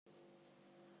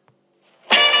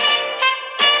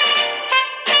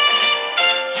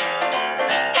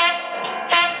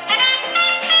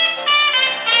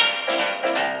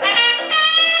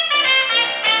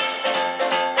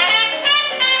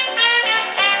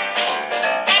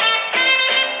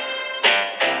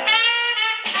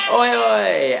Oi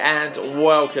oi, and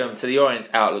welcome to the Orient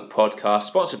Outlook Podcast,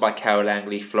 sponsored by Carol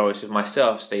Langley Florist with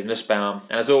myself, Steve Nussbaum.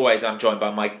 And as always, I'm joined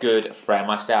by my good friend,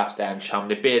 my South Stand Chum,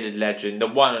 the bearded legend, the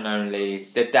one and only,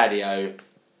 the Daddy-O.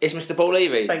 It's Mr. Paul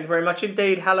Levy. Thank you very much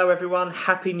indeed. Hello everyone,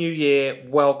 Happy New Year,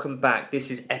 welcome back.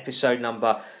 This is episode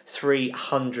number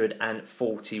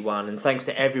 341, and thanks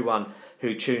to everyone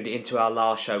who tuned into our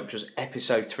last show, which was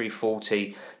episode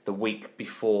 340, the week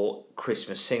before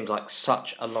Christmas. Seems like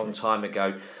such a long time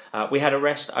ago. We had a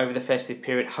rest over the festive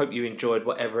period. Hope you enjoyed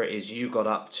whatever it is you got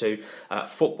up to.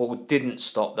 Football didn't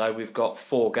stop though. We've got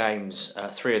 4 games.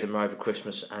 3 of them are over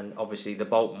Christmas, and obviously the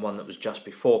Bolton one that was just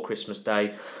before Christmas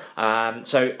Day.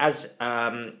 So as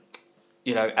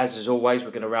is always,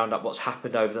 we're going to round up what's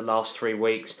happened over the last 3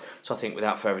 weeks. So I think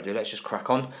without further ado, let's just crack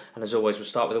on. And as always, we'll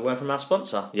start with a word from our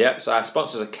sponsor. Yep, so our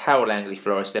sponsors are Carol Langley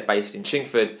Florist. They're based in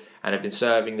Chingford and have been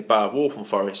serving the borough of Wycombe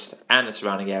Forest and the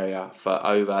surrounding area for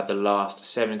over the last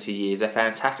 70 years. They're a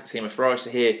fantastic team of florists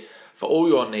are here for all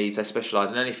your needs. They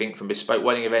specialise in anything from bespoke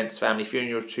wedding events, family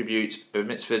funerals, tributes, bar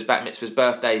mitzvahs, bat mitzvahs,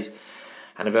 birthdays,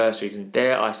 anniversaries, and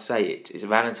dare I say it, it's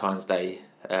Valentine's Day.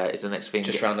 Is the next thing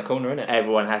just round the corner, isn't it?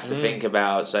 Everyone has to think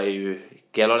about, so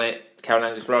get on it. Carol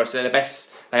Langley Florist, they're the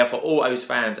best. They offer all O's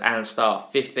fans and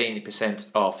staff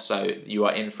 15% off, so you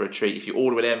are in for a treat if you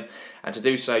order with them. And to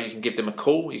do so, you can give them a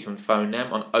call. You can phone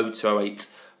them on 0208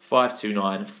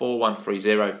 529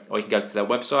 4130, or you can go to their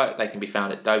website. They can be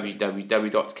found at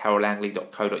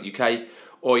www.carollangley.co.uk,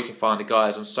 or you can find the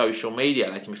guys on social media.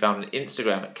 They can be found on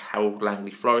Instagram at Carol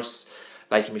Langley Florists.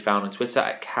 They can be found on Twitter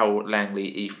at Carol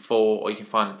Langley E4, or you can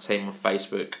find the team on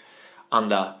Facebook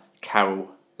under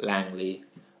Carol Langley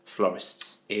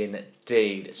Florists.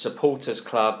 Indeed. Supporters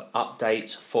Club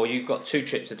updates for you. Got 2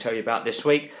 trips to tell you about this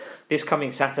week. This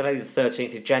coming Saturday, the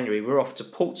 13th of January, we're off to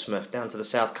Portsmouth, down to the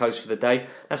south coast for the day.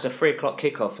 That's a 3 o'clock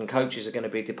kickoff, and coaches are going to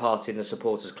be departing the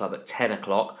Supporters Club at 10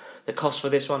 o'clock. The cost for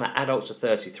this one, adults are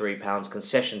 £33,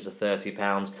 concessions are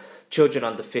 £30. Children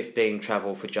under 15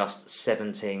 travel for just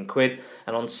 £17.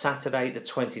 And on Saturday, the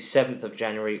 27th of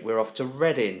January, we're off to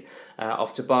Reading,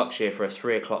 off to Berkshire for a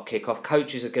 3 o'clock kickoff.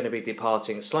 Coaches are going to be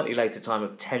departing at a slightly later time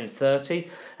of 10:30,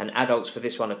 and adults for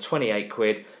this one are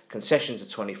 £28. Concessions are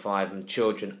 £25, and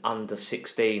children under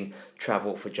 16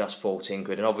 travel for just £14.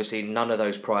 And obviously, none of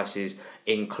those prices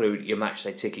include your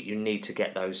matchday ticket. You need to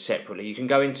get those separately. You can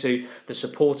go into the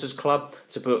Supporters Club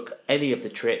to book any of the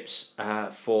trips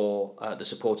for the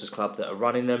Supporters Club that are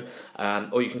running them,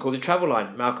 or you can call the travel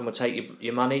line. Malcolm will take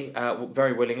your money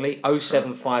very willingly.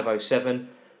 07507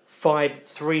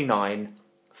 539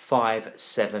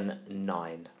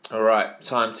 579. All right,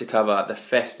 time to cover the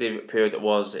festive period that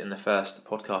was in the first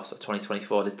podcast of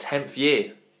 2024, the 10th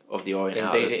year of the Orient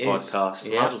Outlook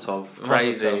Podcast. Yeah. Mazel tov.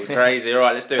 Crazy. All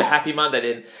right, let's do it. Happy Monday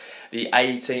then, the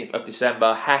 18th of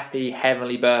December. Happy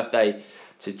heavenly birthday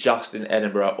to Justin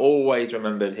Edinburgh. Always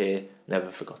remembered here,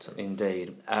 never forgotten.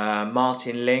 Indeed.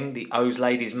 Martin Ling, the O's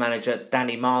ladies manager,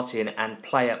 Danny Martin, and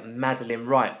player Madeline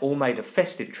Wright all made a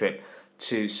festive trip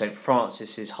to St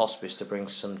Francis's Hospice to bring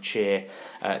some cheer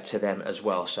to them as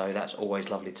well. So that's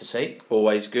always lovely to see.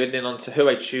 Always good. Then on to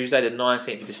Huey Tuesday, the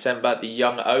 19th of December. The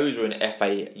Young O's were in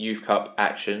FA Youth Cup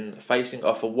action, facing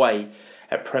off away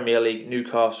at Premier League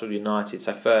Newcastle United.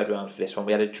 So 3rd round for this one.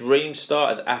 We had a dream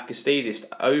start as Afgastidis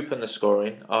opened the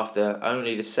scoring after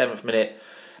only the 7th minute.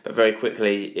 But very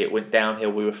quickly, it went downhill.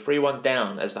 We were 3-1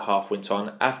 down as the half went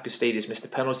on. Afgastidis missed a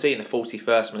penalty in the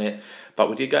 41st minute,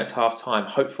 but we did go into half-time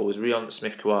hopeful as Rion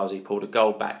Smith-Kouazi pulled a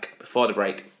goal back before the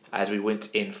break as we went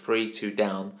in 3-2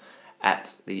 down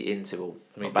at the interval.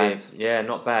 Not bad. Yeah,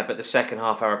 not bad. But the second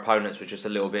half, our opponents were just a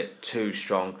little bit too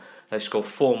strong. They scored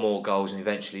 4 more goals and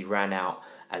eventually ran out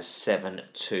as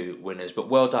 7-2 winners. But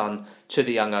well done to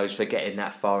the Young O's for getting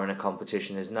that far in a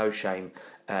competition. There's no shame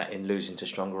in losing to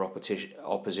stronger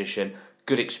opposition.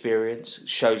 Good experience,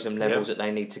 shows them levels that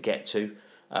they need to get to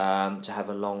have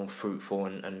a long, fruitful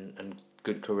and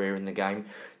good career in the game.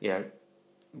 You know,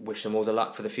 wish them all the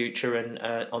luck for the future, and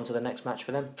on to the next match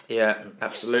for them. Yeah,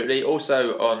 absolutely.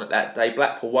 Also on that day,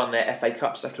 Blackpool won their FA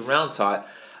Cup second round tie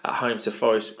at home to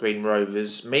Forest Green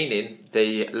Rovers, meaning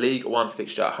the League One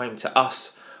fixture at home to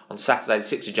us on Saturday the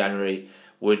 6th of January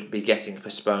would be getting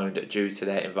postponed due to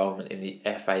their involvement in the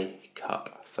FA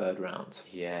Cup 3rd round.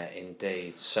 Yeah,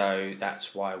 indeed. So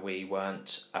that's why we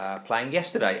weren't playing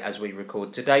yesterday as we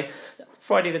record today.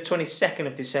 Friday the 22nd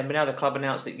of December, now the club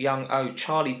announced that young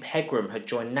Charlie Pegram had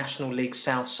joined National League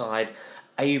Southside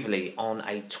Aveley on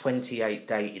a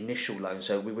 28-day initial loan.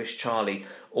 So we wish Charlie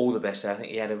all the best there. I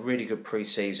think he had a really good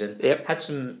pre-season. Yep. Had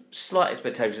some slight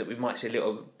expectations that we might see a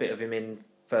little bit of him in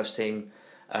first team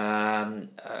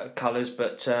colours,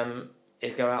 but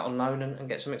he'll go out on loan and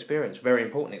get some experience. Very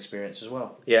important experience as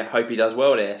well. Yeah, hope he does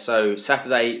well there. So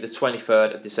Saturday the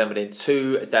 23rd of December, then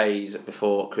 2 days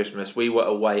before Christmas, we were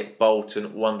away at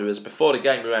Bolton Wanderers. Before the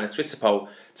game, we ran a Twitter poll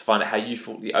to find out how you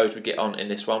thought the O's would get on in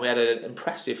this one. We had an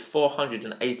impressive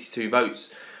 482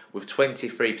 votes, with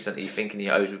 23% of you thinking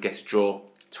the O's would get a draw,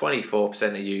 24%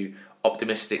 of you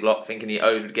optimistic lot thinking the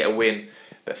O's would get a win,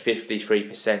 but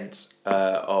 53%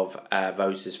 of our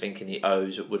voters thinking the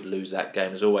O's would lose that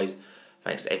game. As always,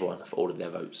 thanks to everyone for all of their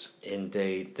votes.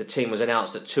 Indeed. The team was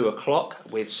announced at 2 o'clock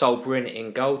with Sol Bryn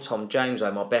in goal, Tom James,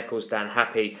 Omar Beckles, Dan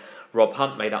Happy, Rob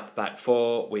Hunt made up the back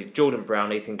four, with Jordan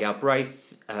Brown, Ethan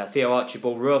Galbraith, Theo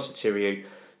Archibald, Royal Satiriou,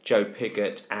 Joe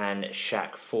Pigott and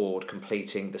Shaq Ford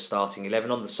completing the starting 11.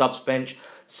 On the subs bench,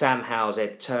 Sam Howes,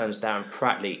 Ed Turns, Darren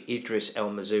Pratley, Idris El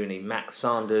Mazouni, Max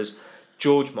Sanders,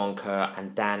 George Moncur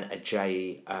and Dan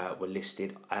Ajayi were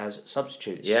listed as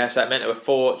substitutes. Yeah, so that meant there were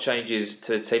 4 changes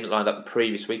to the team that lined up the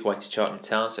previous week away to Charlton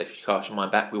Town. So if you cast your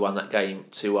mind back, we won that game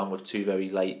 2-1 with 2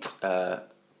 very late,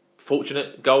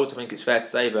 fortunate goals, I think it's fair to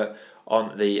say, but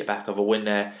on the back of a win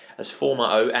there as former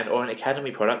O and Orient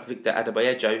Academy product Victor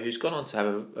Adebayo, who's gone on to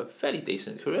have a fairly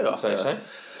decent career after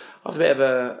a bit of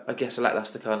a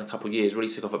lacklustre kind of couple of years. Really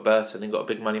took off at Burton and got a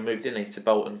big money move, didn't he, to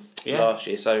Bolton last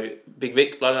year. So Big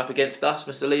Vic lining up against us.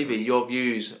 Mr. Levy, your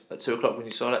views at 2 o'clock when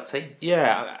you saw that team?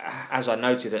 Yeah, as I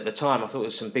noted at the time, I thought there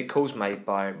was some big calls made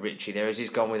by Richie there as he's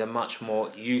gone with a much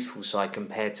more youthful side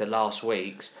compared to last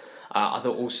week's. I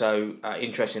thought also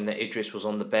interesting that Idris was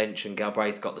on the bench and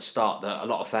Galbraith got the start that a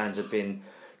lot of fans have been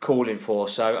calling for.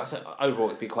 So I think overall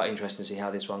it'd be quite interesting to see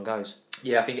how this one goes.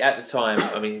 Yeah, I think at the time,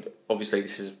 I mean, obviously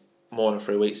this is more than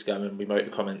 3 weeks ago when we wrote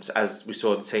the comments as we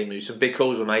saw the team move. Some big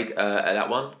calls were made at that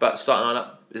one, but starting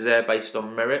lineup is there based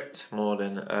on merit more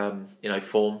than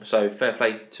form. So fair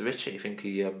play to Richie. I think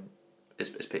he has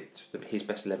picked his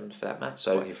best 11 for that match.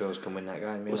 So what he feels can win that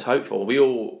game. Was hopeful. We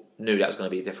all knew that was going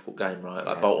to be a difficult game, right?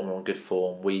 Like Bolton were on good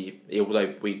form.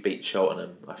 Although we beat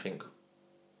Charlton, I think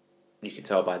you can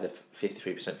tell by the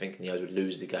 53% thinking the O's would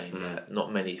lose the game that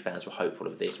not many fans were hopeful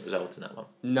of a decent result in that one.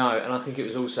 No, and I think it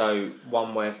was also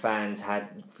one where fans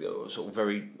had sort of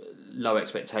very low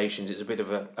expectations. It's a bit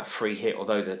of a free hit,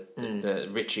 although the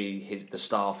Richie, the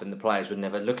staff and the players would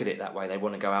never look at it that way. They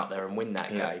want to go out there and win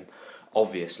that game,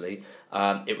 obviously.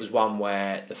 It was one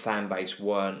where the fan base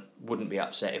wouldn't be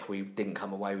upset if we didn't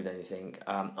come away with anything.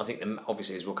 I think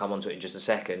obviously, as we'll come on to it in just a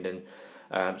second, and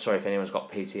sorry if anyone's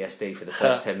got PTSD for the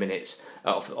first 10 minutes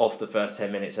off the first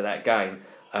 10 minutes of that game.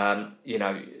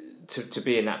 To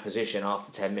be in that position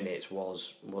after 10 minutes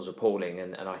was appalling,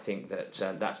 and I think that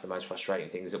that's the most frustrating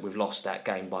thing, is that we've lost that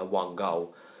game by 1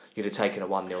 goal. You'd have taken a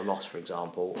 1-0 loss, for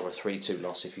example, or a 3-2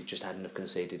 loss if you just hadn't have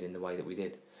conceded in the way that we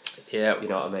did. Yeah, you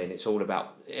know what I mean.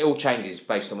 It all changes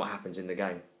based on what happens in the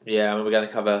game. Yeah, I mean, we're going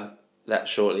to cover that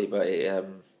shortly, but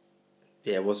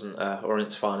it wasn't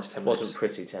Orient's finest 10 minutes. Wasn't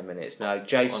pretty 10 minutes. No,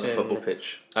 Jason on the football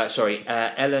pitch.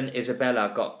 Ellen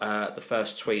Isabella got the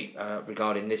first tweet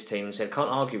regarding this team and said, "Can't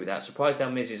argue with that. Surprised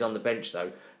Elmiz is on the bench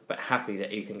though, but happy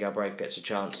that Ethan Galbraith gets a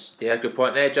chance." Yeah, good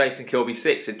point there. Jason Kilby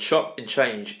 6 said, "Chop and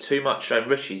change too much, showing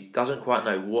Rishi doesn't quite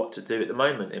know what to do at the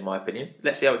moment, in my opinion.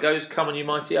 Let's see how it goes. Come on, you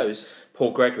mighty O's."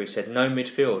 Paul Gregory said, "No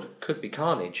midfield. Could be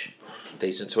carnage."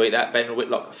 Decent tweet that. Ben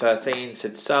Whitlock 13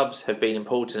 said, "Subs have been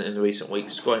important in the recent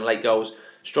weeks, scoring late goals.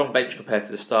 Strong bench compared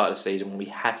to the start of the season when we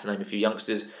had to name a few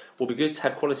youngsters. Will be good to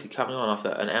have quality coming on after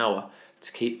an hour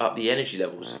to keep up the energy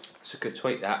levels." It's a good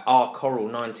tweet that. R Coral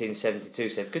 1972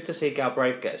 said, "Good to see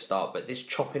Galbraith get a start, but this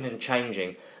chopping and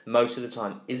changing most of the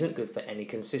time isn't good for any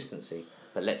consistency.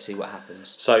 But let's see what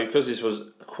happens." So, because this was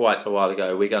quite a while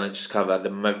ago, we're going to just cover the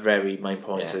very main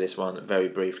points of this one very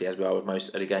briefly, as we are with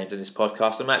most of the games in this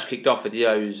podcast. The match kicked off with the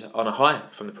O's on a high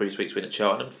from the previous week's win at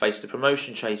Charlton and faced the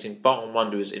promotion-chasing Bolton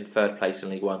Wanderers in 3rd place in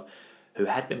League One, who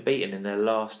had been beaten in their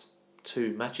last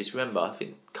 2 matches. Remember, I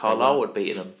think Carlisle had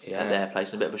beaten them at their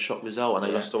place in a bit of a shock result, and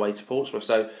they lost away to Portsmouth.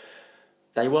 So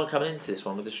they weren't coming into this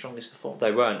one with the strongest of form.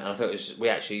 They weren't, and I thought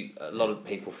a lot of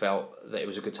people felt that it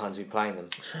was a good time to be playing them,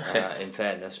 in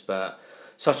fairness, but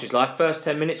such is life. First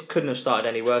 10 minutes couldn't have started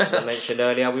any worse, as I mentioned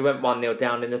earlier. We went 1-0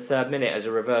 down in the 3rd minute as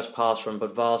a reverse pass from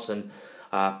Budvarsson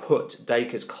put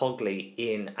Dacres Cogley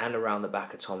in and around the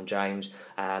back of Tom James.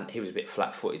 He was a bit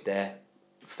flat-footed there,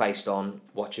 faced on,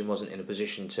 watching, wasn't in a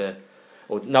position to...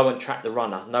 Or no one tracked the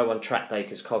runner, no one tracked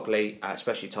Dacres Cogley,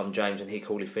 especially Tom James, and he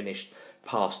coolly finished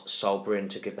past Sol Bryn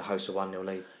to give the hosts a 1-0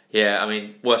 lead. Yeah, I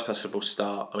mean, worst possible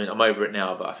start. I mean, I'm over it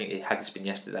now, but I think had this been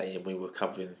yesterday and we were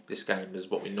covering this game as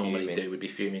what we normally do, we'd be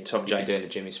fuming. Tom James doing a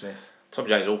Jimmy Smith. Tom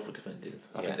James awful defending.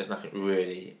 I think there's nothing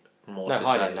really more to say. No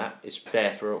hiding that. It's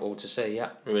there for all to see, yeah.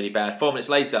 Really bad. 4 minutes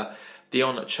later,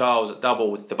 Dion Charles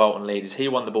doubled the Bolton lead as he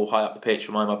won the ball high up the pitch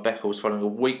from Omar Beckles following a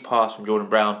weak pass from Jordan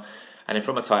Brown, and then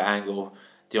from a tight angle,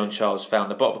 Dion Charles found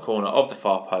the bottom corner of the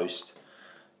far post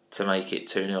to make it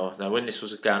 2-0. Now, when this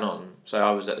was going on, so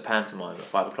I was at the pantomime at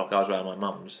 5 o'clock. I was around my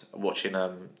mum's watching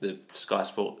the Sky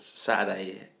Sports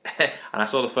Saturday, and I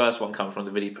saw the first one come from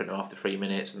the video printer after 3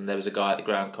 minutes, and there was a guy at the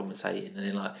ground commentating, and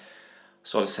then I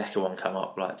saw the second one come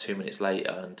up 2 minutes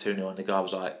later, and 2-0, and the guy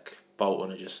was like,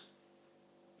 Bolton are just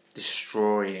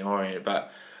destroying Orient.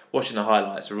 But watching the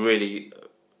highlights, a really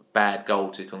bad goal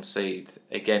to concede.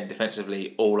 Again,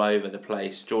 defensively all over the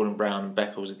place. Jordan Brown and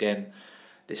Beckles again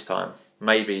this time.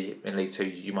 Maybe in League 2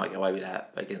 you might get away with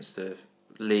that against the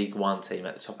League 1 team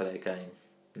at the top of their game.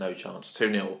 No chance.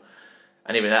 2-0.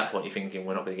 And even at that point you're thinking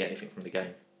we're not going to get anything from the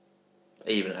game.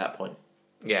 Even at that point.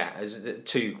 Yeah, it's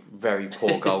 2 very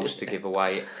poor goals to give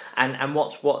away. And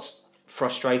what's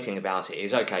frustrating about it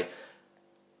is, okay,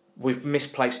 we've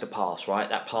misplaced a pass, right?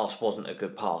 That pass wasn't a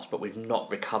good pass, but we've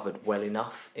not recovered well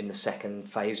enough in the second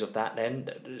phase of that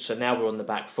then. So now we're on the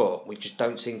back foot. We just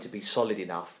don't seem to be solid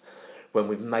enough when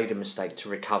we've made a mistake to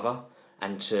recover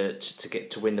and to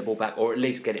get to win the ball back, or at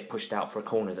least get it pushed out for a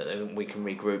corner that we can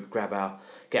regroup,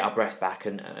 get our breath back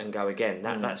and go again.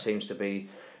 That seems to be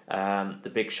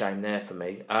the big shame there for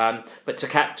me. But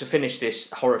to finish this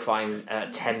horrifying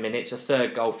 10 minutes, a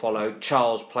third goal followed.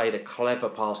 Charles played a clever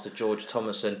pass to George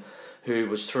Thomason, who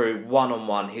was through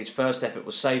one-on-one. His first effort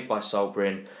was saved by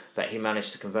Solbrin, but he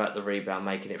managed to convert the rebound,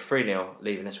 making it 3-0,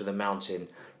 leaving us with a mountain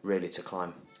really to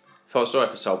climb. Felt sorry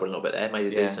for Solbrin a little bit there,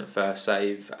 made a decent first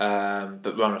save,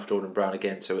 but run off Jordan Brown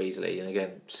again too easily. And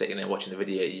again, sitting there watching the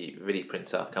video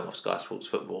printer come off Sky Sports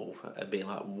Football and being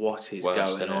like, what is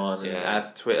going on? Yeah. And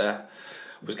as Twitter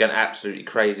was going absolutely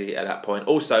crazy at that point.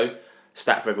 Also,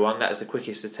 stat for everyone, that is the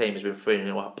quickest the team has been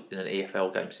 3-0 up in an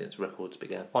EFL game since records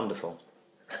began. Wonderful.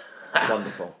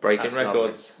 Wonderful. Breaking That's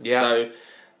records. Lovely. Yeah. So,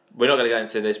 we're not going to go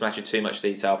into this match in too much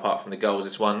detail apart from the goals.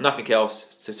 This one, nothing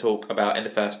else to talk about in the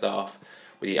first half,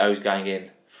 with the O's going in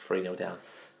 3-0 down.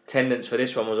 Attendance for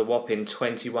this one was a whopping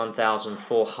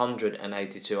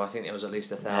 21,482. I think there was at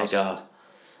least 1,000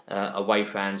 away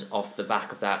fans off the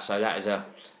back of that. So that is a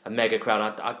mega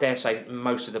crowd. I dare say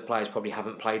most of the players probably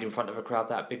haven't played in front of a crowd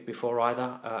that big before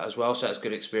either as well. So that's a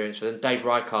good experience for them. Dave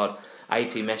Rijkaard,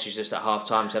 80, messaged us at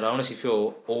half-time, said, I honestly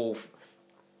feel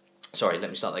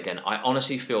I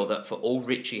honestly feel that for all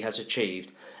Richie has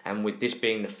achieved, and with this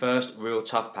being the first real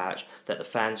tough patch, that the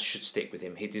fans should stick with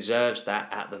him. He deserves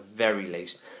that at the very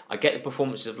least. I get the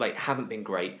performances of late haven't been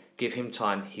great. Give him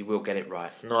time, he will get it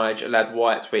right. Nigel Lad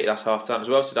White tweeted us half time as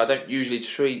well, said, I don't usually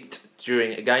tweet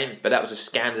during a game, but that was a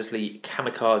scandalously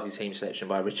kamikaze team selection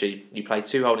by Richie. You play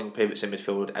 2 holding pivots in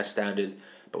midfield as standard,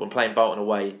 but when playing Bolton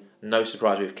away, no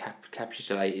surprise we've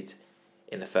capitulated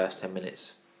in the first 10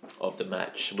 minutes of the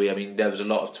match. There was a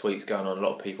lot of tweets going on, a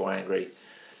lot of people were angry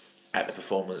at the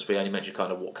performance. We only mentioned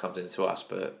kind of what comes into us,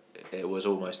 but it was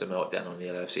almost a meltdown on the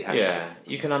LFC hashtag. Yeah,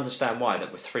 you can understand why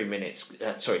that with 10 minutes,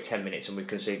 and we've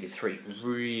conceded 3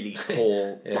 really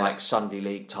poor, Sunday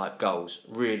League type goals.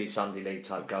 Really Sunday League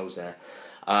type goals there.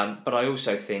 But I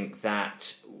also think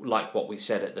that, like what we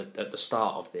said at the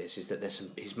start of this, is that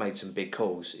he's made some big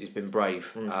calls. He's been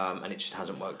brave, and it just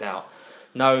hasn't worked out.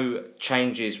 No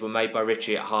changes were made by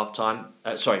Richie at half-time.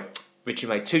 Richie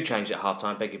made 2 changes at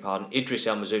half-time, beg your pardon. Idris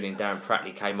El Mazouni and Darren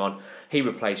Pratley came on. He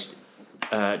replaced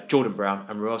Jordan Brown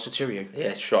and Royal Satirio.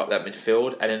 Yeah, shot that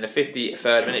midfield. And in the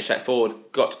 53rd minute, Shaq Ford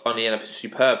got on the end of a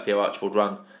superb Theo Archibald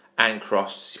run and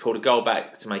cross. He pulled a goal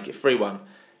back to make it 3-1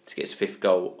 to get his 5th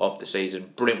goal of the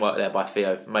season. Brilliant work there by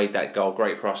Theo. Made that goal,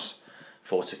 great cross.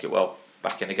 Ford took it well.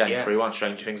 Back in the game, 3-1.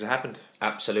 Stranger things have happened.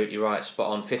 Absolutely right.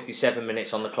 Spot on. 57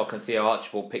 minutes on the clock, and Theo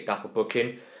Archibald picked up a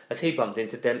booking as he bumped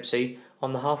into Dempsey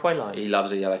on the halfway line. He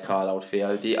loves a yellow card, old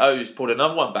Theo. The O's pulled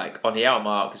another one back on the hour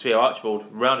mark as Theo Archibald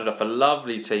rounded off a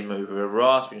lovely team move with a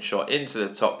rasping shot into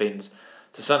the top bins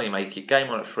to suddenly make it game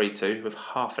on at 3-2 with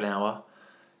half an hour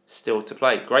still to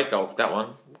play. Great goal, that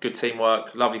one. Good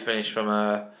teamwork. Lovely finish from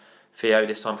Theo.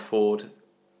 This time Ford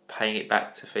paying it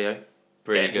back to Theo.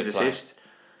 Brilliant. Good assist.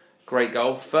 Great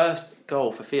goal. First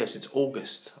goal for Theo since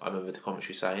August, I remember the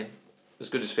commentary saying. As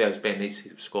good as Theo's been, he needs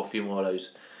to score a few more of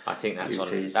those. I think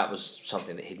that was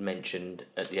something that he'd mentioned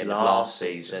at the end of last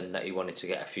season, that he wanted to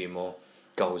get a few more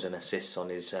goals and assists on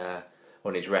his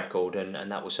record, and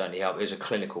that will certainly help. It was a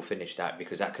clinical finish, that,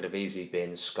 because that could have easily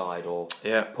been skied or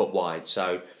put wide.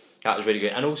 So that was really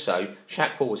good. And also,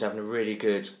 Shaq Ford was having a really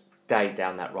good day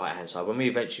down that right-hand side. When we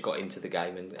eventually got into the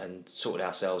game and sorted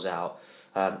ourselves out,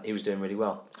 he was doing really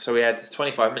well. So we had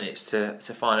 25 minutes to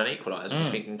find an equaliser. We're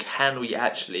thinking, can we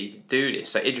actually do this?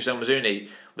 So Idris El Mazouni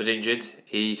was injured.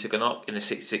 He took a knock in the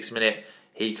 66th minute.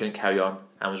 he couldn't carry on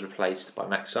and was replaced by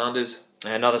Max Sanders.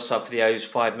 Another sub for the O's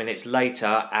 5 minutes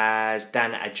later as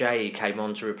Dan Ajayi came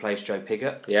on to replace Joe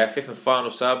Pigott. Yeah, fifth and final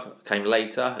sub came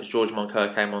later as George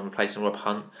Moncur came on replacing Rob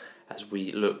Hunt as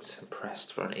we looked and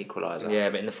pressed for an equaliser. Yeah,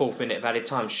 but in the 4th minute of added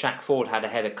time, Shaq Ford had a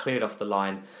header cleared off the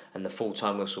line and the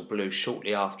full-time whistle blew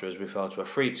shortly after as we fell to a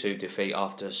 3-2 defeat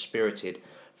after a spirited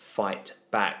fight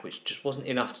back, which just wasn't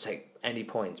enough to take any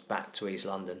points back to East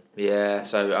London. Yeah,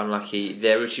 so unlucky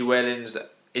there. Richie Wellens'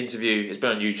 interview has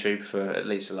been on YouTube for at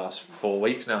least the last 4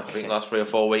 weeks now. I think last 3 or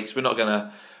 4 weeks. We're not going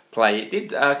to play. It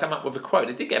did come up with a quote.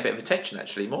 It did get a bit of attention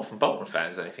actually, more from Bolton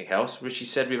fans than anything else. Richie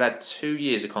said, "We've had 2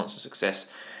 years of constant success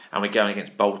and we're going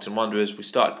against Bolton Wanderers. We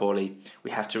started poorly.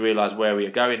 We have to realise where we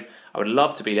are going. I would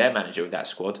love to be their manager with that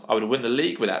squad. I would win the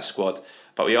league with that squad,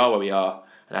 but we are where we are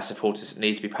and our supporters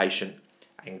need to be patient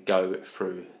and go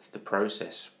through the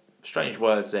process." Strange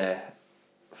words there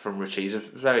from Richie. He's a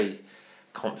very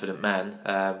confident man.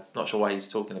 Not sure why he's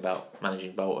talking about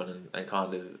managing Bolton and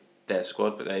kind of their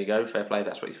squad, but there you go. Fair play.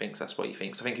 That's what he thinks. That's what he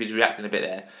thinks. I think he was reacting a bit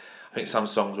there. I think some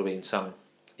songs were being sung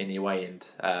in the away end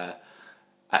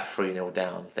at 3-0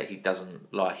 down that he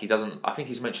doesn't like. He doesn't. I think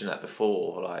he's mentioned that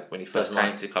before. Like when he first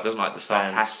came to the club, doesn't like the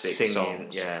sarcastic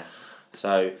songs. Yeah.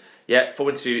 So yeah, full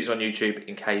interview is on YouTube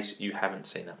in case you haven't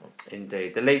seen that one.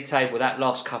 Indeed. The league table, that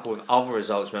last couple of other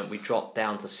results meant we dropped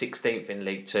down to 16th in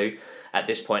League 2. At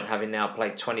this point, having now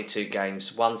played 22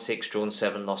 games, won 6, drawn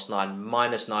 7, lost 9,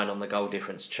 -9 on the goal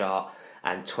difference chart,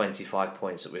 and 25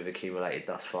 points that we've accumulated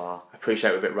thus far. I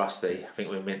appreciate we're a bit rusty. I think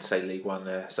we were meant to say League 1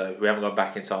 there, so we haven't gone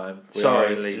back in time.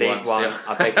 Sorry, League 1.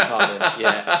 I beg your pardon.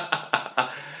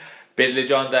 Yeah. Bit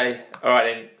Legende. All right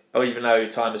then. Oh, even though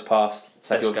time has passed,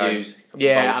 say your views.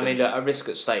 Yeah, I mean, look, a risk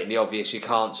at stating the obvious. You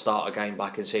can't start a game by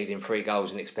conceding 3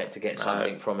 goals and expect to get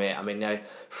something from it. I mean,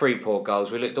 3 poor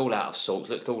goals. We looked all out of sorts,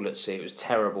 looked all at sea. It was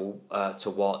terrible to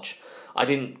watch. I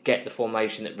didn't get the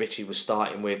formation that Richie was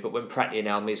starting with, but when Pratty and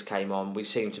Almiz came on, we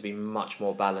seemed to be much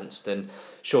more balanced. And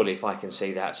surely, if I can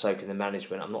see that, so can the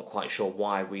management. I'm not quite sure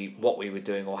what we were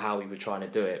doing or how we were trying to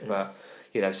do it, but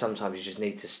sometimes you just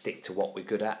need to stick to what we're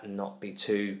good at and not be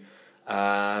too.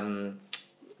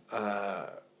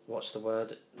 What's the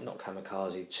word? Not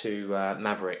kamikaze, too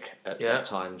maverick at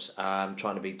times.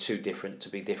 Trying to be too different to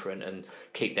be different and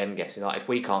keep them guessing. Like if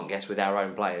we can't guess with our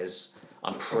own players,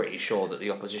 I'm pretty sure that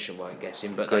the opposition won't guess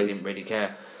him, but they didn't really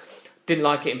care. Didn't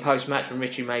like it in post-match when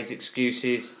Richie made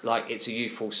excuses like it's a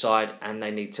youthful side and they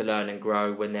need to learn and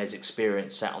grow when there's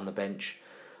experience sat on the bench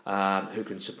who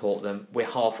can support them. We're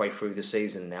halfway through the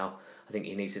season now. I think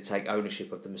you need to take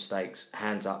ownership of the mistakes.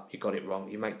 Hands up, you got it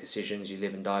wrong. You make decisions, you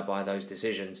live and die by those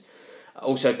decisions.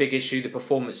 Also, big issue, the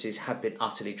performances have been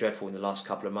utterly dreadful in the last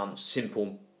couple of months.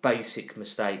 Simple, basic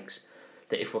mistakes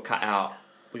that if we're cut out,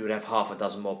 we would have half a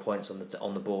dozen more points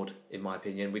on the board, in my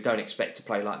opinion. We don't expect to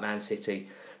play like Man City,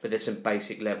 but there's some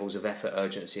basic levels of effort,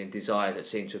 urgency and desire that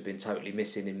seem to have been totally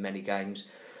missing in many games.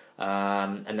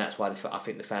 And that's why I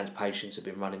think the fans' patience have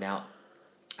been running out.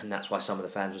 And that's why some of the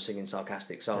fans were singing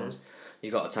sarcastic songs.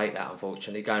 You've got to take that,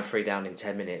 unfortunately. Going 3 down in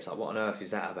 10 minutes, like what on earth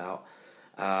is that about?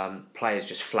 Players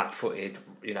just flat-footed,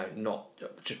 not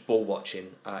just ball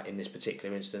watching in this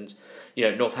particular instance.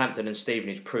 Northampton and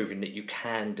Stevenage proving that you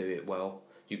can do it well.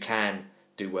 You can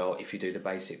do well if you do the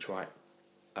basics right.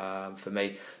 For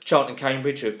me, Charlton and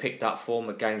Cambridge, who have picked up form,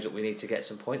 are games that we need to get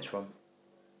some points from.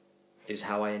 Is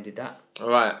how I ended that. All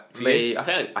right, for me, I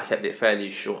think I kept it fairly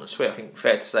short and sweet. I think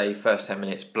fair to say, first 10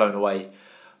 minutes blown away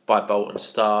by Bolton's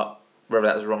start. Whether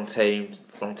that was the wrong team,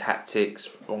 wrong tactics,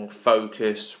 wrong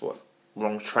focus,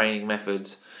 wrong training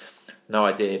methods, no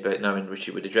idea. But knowing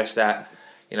Richie would address that,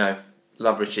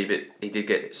 love Richie, but he did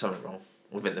get something wrong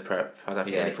within the prep. I don't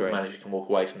think any football manager can walk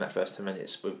away from that first 10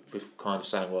 minutes with kind of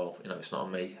saying, well, it's not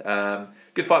on me.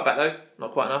 Good fight back though,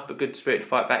 not quite enough, but good spirited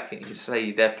fight back. I think you could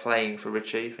say they're playing for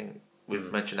Richie. I think we've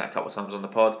mentioned that a couple of times on the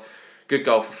pod. Good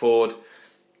goal for Ford.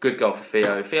 Good goal for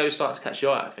Theo. Theo's starting to catch the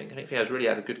eye, I think. I think Theo's really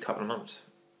had a good couple of months.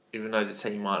 Even though the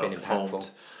team might not have performed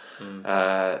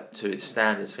to its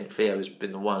standards, I think Theo has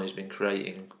been the one who's been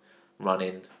creating,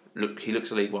 running. Look, he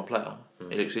looks a League One player.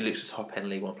 He looks a top end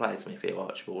League One player to me, Theo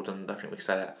Archibald, and I don't think we can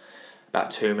say that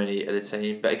about too many of the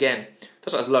team. But again,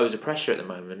 feels like there's loads of pressure at the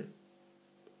moment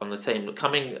on the team.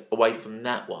 Coming away from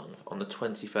that one on the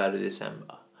 23rd of December,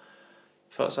 I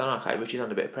felt like saying, okay, Richie's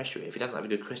under a bit of pressure here. If he doesn't have a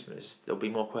good Christmas, there'll be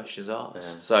more questions asked. Yeah.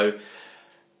 So,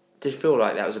 did feel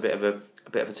like that was a bit of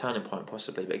a turning point,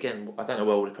 possibly. But again, I don't know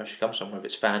where all the pressure comes from. Whether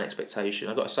it's fan expectation,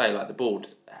 I've got to say, like the board,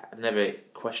 I've never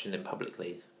questioned him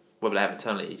publicly. Whether they have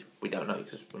internally, we don't know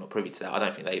because we're not privy to that. I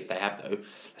don't think they have though. They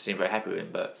seem very happy with him.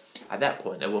 But at that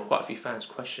point, there were quite a few fans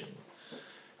questioning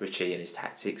Richie and his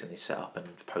tactics and his setup and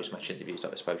post-match interviews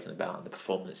that we've spoken about and the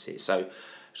performances. So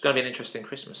it's going to be an interesting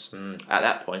Christmas at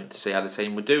that point to see how the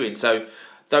team were doing. So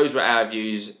those were our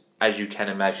views, as you can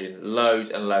imagine. Loads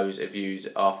and loads of views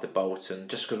after Bolton.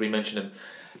 Just because we mention them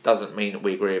doesn't mean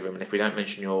we agree with them. And if we don't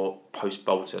mention your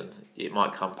post-Bolton, it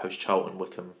might come post-Charlton,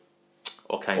 Wycombe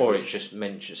or Cambridge. Or it's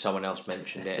just someone else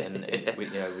mentioned it, and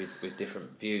with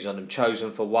different views on them.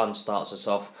 Chosen for One starts us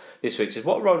off this week. Says,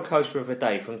 what a roller coaster of a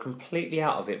day, from completely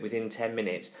out of it within 10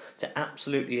 minutes to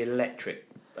absolutely electric.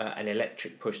 An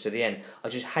electric push to the end. I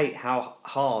just hate how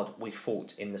hard we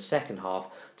fought in the second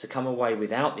half to come away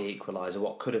without the equaliser,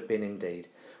 what could have been indeed.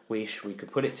 Wish we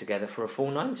could put it together for a full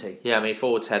 90. Yeah, I mean,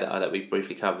 forwards header that we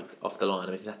briefly covered off the line.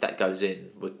 I mean, if that goes in,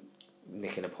 we're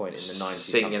nicking a point in the 90s.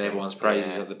 Singing everyone's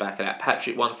praises at the back of that.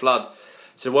 Patrick One Flood.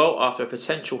 So, well, after a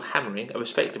potential hammering, a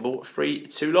respectable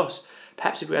 3-2 loss.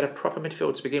 Perhaps if we had a proper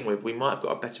midfield to begin with, we might have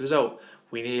got a better result.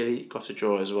 We nearly got a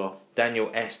draw as well. Daniel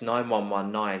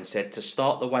S9119 said, to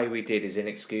start the way we did is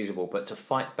inexcusable, but to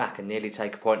fight back and nearly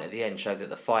take a point at the end showed that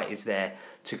the fight is there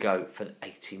to go for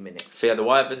 80 minutes. So yeah, the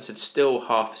Wyverns had still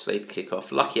half asleep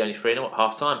kick-off. Lucky only 3-0 at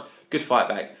half-time. Good fight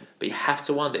back. But you have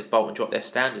to wonder if Bolton dropped their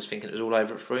standards thinking it was all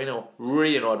over at 3-0.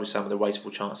 Really annoyed with some of the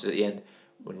wasteful chances at the end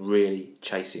when really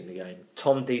chasing the game.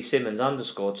 Tom D. Simmons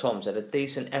 _Tom said, a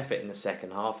decent effort in the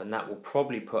second half, and that will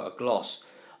probably put a gloss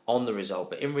on the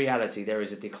result, but in reality there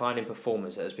is a decline in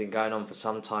performance that has been going on for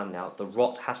some time now. The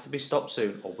rot has to be stopped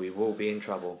soon or we will be in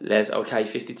trouble. Les OK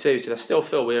 52 said, I still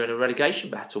feel we're in a relegation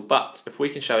battle, but if we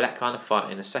can show that kind of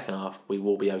fight in the second half, we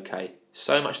will be okay.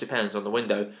 So much depends on the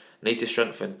window, need to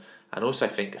strengthen, and also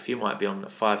think a few might be on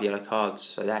 5 yellow cards,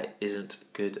 so that isn't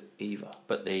good either.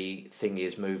 But the thing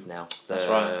is moved now. That's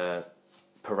right.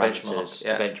 Parameters,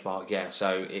 benchmark, yeah.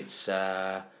 So it's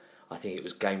I think it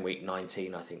was game week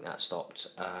 19, I think that stopped.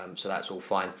 So that's all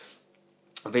fine.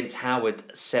 Vince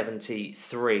Howard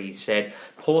 73 said,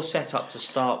 poor setup to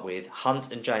start with,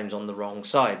 Hunt and James on the wrong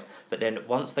sides, but then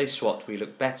once they swapped we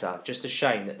looked better. Just a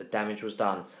shame that the damage was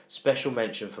done. Special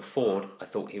mention for Ford, I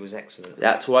thought he was excellent.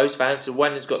 That to O's fans, so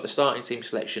Wennon's got the starting team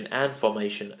selection and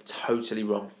formation totally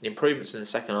wrong. The improvements in the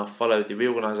second half followed the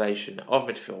reorganisation of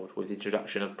midfield with the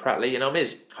introduction of Pratley and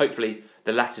Almiz. Hopefully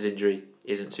the latter's injury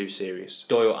isn't too serious.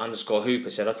 Doyle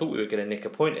 _Hooper said, I thought we were going to nick a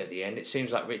point at the end. It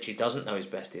seems like Richie doesn't know his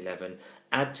best 11.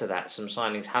 Add to that, some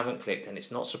signings haven't clicked, and it's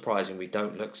not surprising we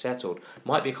don't look settled.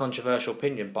 Might be a controversial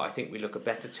opinion, but I think we look a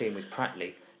better team with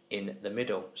Pratley in the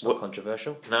middle. It's not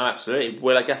controversial. No, absolutely.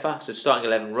 Will Gaffer said starting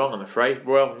 11 wrong, I'm afraid.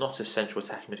 Royal, not a central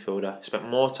attacking midfielder, spent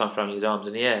more time throwing his arms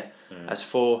in the air. As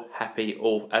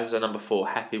a number 4,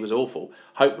 Happy was awful.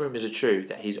 Hope rumours are true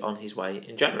that he's on his way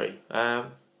in January.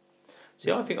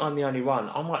 See, I think I'm the only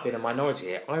one. I might be in a minority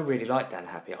here. I really like Dan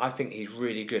Happy. I think he's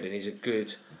really good, and he's a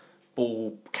good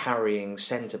ball-carrying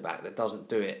centre-back that doesn't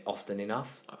do it often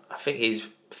enough. I think he's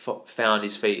found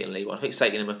his feet in League One. I think it's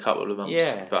taken him a couple of months.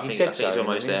 Yeah, but I think he's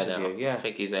almost there now. Yeah. I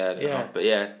think he's there now.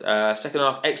 But second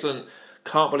half, excellent.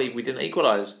 Can't believe we didn't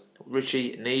equalise.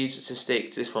 Richie needs to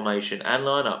stick to this formation and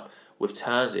line up with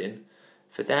turns in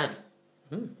for Dan.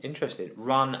 Interested.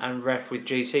 Run and Ref with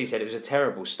GC said it was a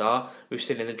terrible start. We were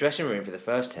still in the dressing room for the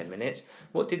first 10 minutes.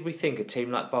 What did we think a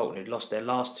team like Bolton, who'd lost their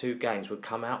last 2 games, would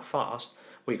come out fast?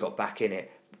 We got back in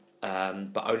it,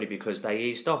 but only because they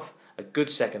eased off. A good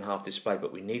second half display,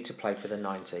 but we need to play for the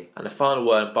 90. And the final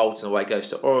word, Bolton away, goes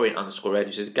to Orient _Ed,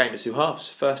 who said the game of 2 halves.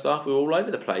 First half, we were all over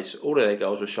the place. All of their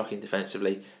goals were shocking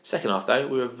defensively. Second half, though,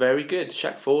 we were very good.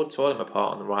 Shaq Ford tore them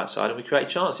apart on the right side, and we created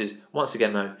chances. Once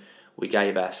again, though, we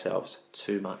gave ourselves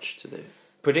too much to do.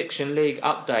 Prediction League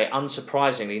update.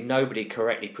 Unsurprisingly, nobody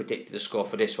correctly predicted the score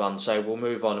for this one, so we'll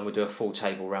move on and we'll do a full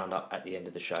table roundup at the end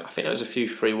of the show. I think there was a few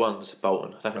 3-1s at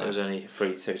Bolton. I don't think there was only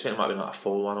 3-2. I think it might have been like a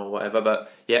 4-1 or whatever.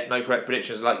 But yeah, no correct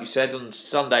predictions. Like you said, on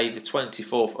Sunday, the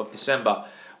 24th of December,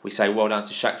 we say well done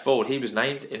to Shaq Ford. He was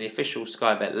named in the official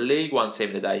Sky Bet League One team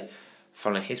of the day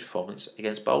following his performance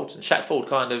against Bolton. Shaq Ford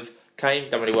kind of came,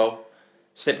 done really well,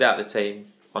 slipped out of the team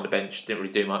on the bench, didn't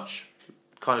really do much.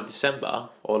 Kind of December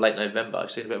or late November,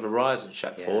 I've seen a bit of a rise in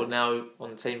Shaq Ford. Now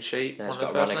on the team sheet, one of the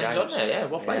first names on there. Yeah,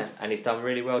 well played. And he's done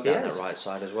really well down that right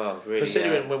side as well. Really,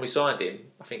 considering when we signed him,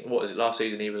 I think last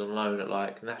season he was on loan at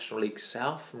like National League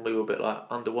South, and we were a bit like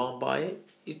underwhelmed by it.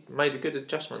 He made a good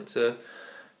adjustment to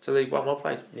League One. Well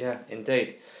played. Yeah,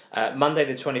 indeed. Monday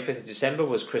the 25th of December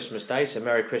was Christmas Day, so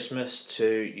Merry Christmas to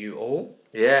you all.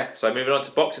 Yeah, so moving on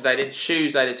to Boxing Day, then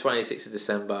Tuesday the 26th of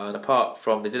December, and apart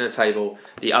from the dinner table,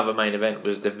 the other main event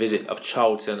was the visit of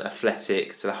Charlton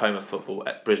Athletic to the home of football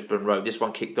at Brisbane Road. This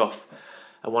one kicked off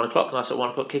at 1 o'clock, nice at 1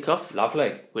 o'clock kick-off.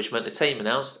 Lovely. Which meant the team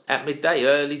announced at midday,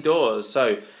 early doors.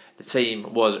 So The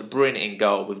team was Bryn in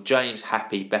goal with James,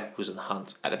 Happy, Beckles and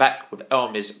Hunt at the back, with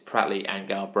Elmis, Pratley and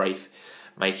Galbraith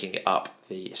making up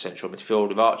the central midfield,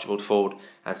 with Archibald, Ford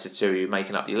and Saturu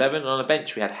making up the 11. And on the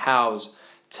bench we had Howes,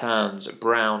 Turns,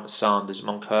 Brown, Sanders,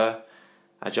 Moncur,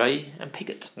 Ajayi and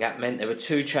Piggott. That meant there were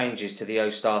 2 changes to the O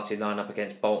starting line-up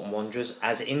against Bolton Wanderers,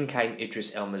 as in came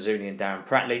Idris El Mazouni and Darren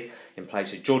Pratley in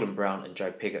place of Jordan Brown and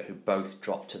Joe Piggott, who both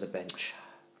dropped to the bench.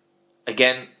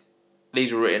 Again,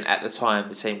 these were written at the time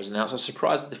the team was announced. I was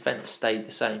surprised the defence stayed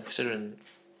the same, considering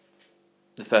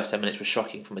the first 10 minutes were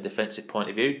shocking from a defensive point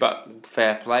of view, but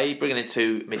fair play. Bringing in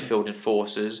 2 midfield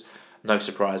enforcers, no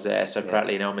surprise there. So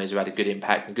Pratley and Elmers, who had a good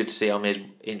impact, and good to see Elmers'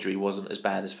 injury wasn't as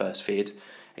bad as first feared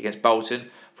against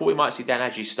Bolton. Thought we might see Dan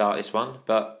Adji start this one,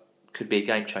 but could be a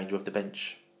game changer off the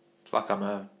bench. It's like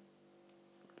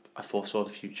I foresaw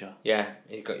the future. Yeah,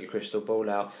 you got your crystal ball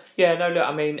out. Yeah, no, look,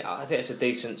 I mean, I think it's a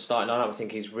decent starting lineup. I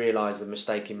think he's realised the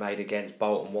mistake he made against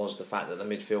Bolton was the fact that the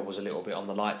midfield was a little bit on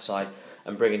the light side,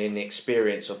 and bringing in the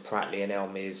experience of Pratley and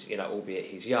Elmis, albeit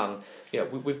he's young,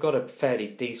 we've got a fairly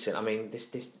decent. I mean,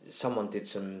 this someone did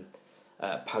some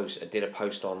a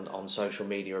post on social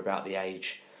media about the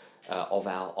age of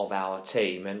our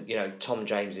team, and Tom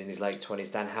James in his late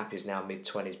 20s, Dan Happy's now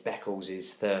mid-20s, Beckles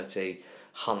is 30,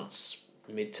 Hunt's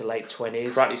mid to late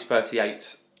 20s. Pratley's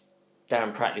 38.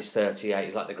 Darren Pratley's 38.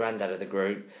 He's like the granddad of the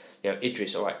group.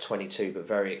 Idris, 22, but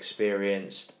very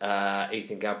experienced.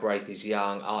 Ethan Galbraith is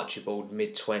young. Archibald,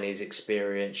 mid-20s,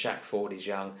 experienced. Shaq Ford is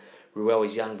young. Ruel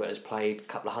is young, but has played a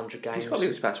couple of 100 games. He's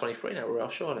probably about 23 now, Ruel,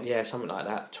 surely. Yeah, something like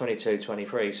that. 22,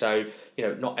 23. So,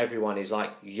 not everyone is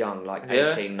like young, like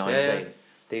 18, 19. Yeah.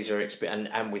 These are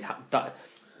and with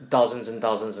dozens and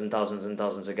dozens and dozens and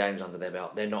dozens of games under their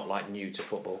belt. They're not like new to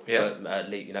football, but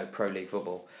league, Pro League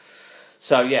football.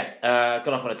 So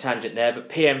gone off on a tangent there, but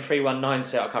PM319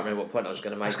 said, I can't remember what point I was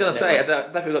going to make. I was going to say, I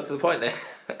don't know if we got to the point there.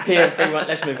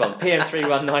 Let's move on.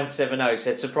 PM31970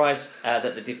 said, surprised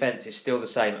that the defence is still the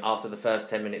same after the first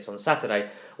 10 minutes on Saturday.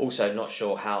 Also, not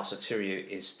sure how Saturiu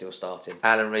is still starting.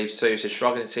 Alan Reeves too said,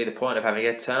 struggling to see the point of having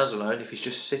Ed Turns alone if he's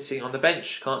just sitting on the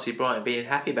bench. Can't see Brighton being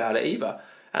happy about it either.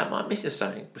 Am I missing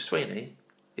something with Sweeney?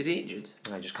 Is he injured?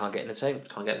 No, he just can't get in the team.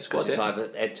 Can't get in the squad. It's either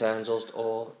Ed Turns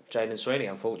or Jayden Sweeney,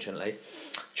 unfortunately.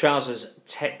 Trousers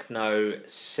Techno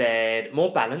said,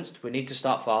 more balanced, we need to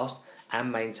start fast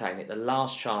and maintain it. The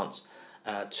last chance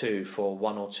for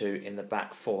 1 or 2 in the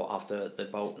back 4 after the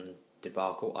Bolton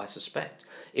debacle, I suspect.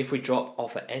 If we drop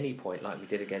off at any point like we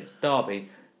did against Derby,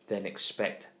 then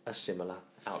expect a similar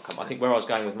outcome. I think where I was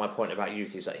going with my point about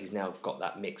youth is that he's now got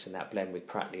that mix and that blend with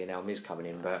Pratley and Elmis coming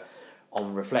in, but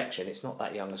on reflection, it's not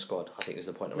that young a squad. I think is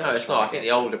the point. No, it's not. I think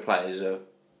the older players are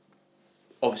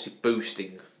obviously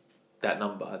boosting that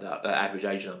number, that average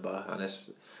age number, and it's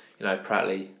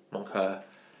Pratley, Moncur,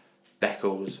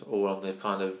 Beckles, all on the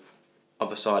kind of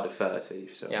other side of 30.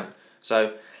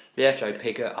 So Joe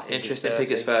Piggott, I think interesting.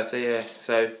 Piggott's 30. Yeah.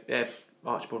 So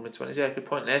Archibald mid-20s. Yeah, good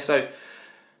point there. So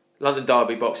London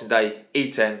Derby, Boxing Day,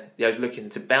 E10. The O's looking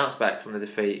to bounce back from the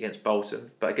defeat against Bolton,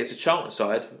 but against a Charlton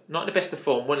side, not in the best of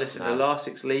form, winless in the last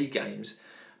 6 league games.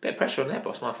 Bit of pressure on their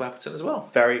boss, Michael Appleton, as well.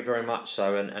 Very, very much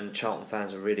so, and Charlton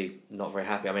fans are really not very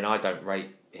happy. I mean, I don't rate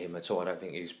him at all. I don't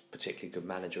think he's a particularly good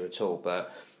manager at all,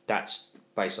 but that's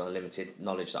based on the limited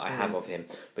knowledge that I have of him.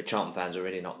 But Charlton fans are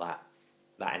really not that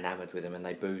enamoured with him, and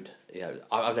they booed.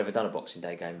 I've never done a Boxing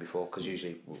Day game before, because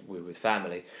usually we're with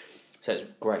family. So it's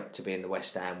great to be in the West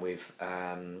Stand with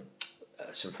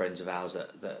some friends of ours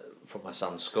that from my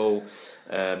son's school,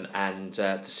 and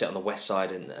to sit on the west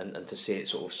side and to see it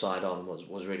sort of side on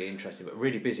was really interesting. But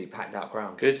really busy, packed out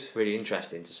ground. Good. Really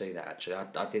interesting to see that, actually.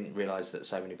 I didn't realise that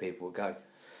so many people would go.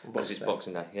 Because it's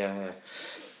Boxing Day. Yeah.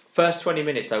 First 20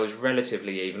 minutes, though, was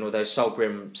relatively even, although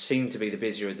Solbrim seemed to be the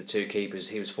busier of the 2 keepers.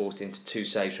 He was forced into 2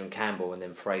 saves from Campbell and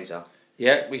then Fraser.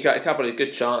 Yeah, we got a couple of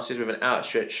good chances with an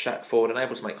outstretched Shaq Ford,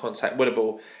 unable to make contact with the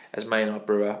ball as Maynard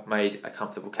Brewer made a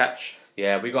comfortable catch.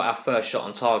 Yeah, we got our first shot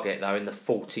on target, though, in the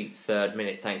 43rd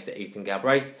minute, thanks to Ethan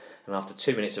Galbraith. And after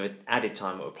 2 minutes of added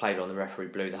time that were played on, the referee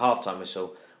blew the half-time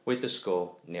whistle with the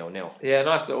score 0-0. Yeah,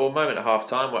 nice little moment at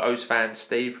half-time where O's fan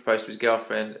Steve proposed to his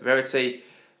girlfriend Verity.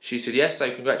 She said yes,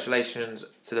 so congratulations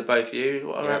to the both of you.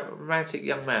 What a romantic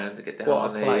young man to get down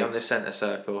on the centre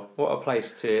circle. What a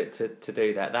place to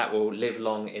do that. That will live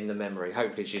long in the memory.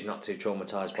 Hopefully she's not too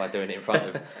traumatised by doing it in front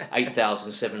of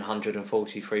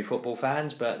 8,743 football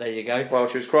fans, but there you go. Well,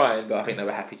 she was crying, but I think they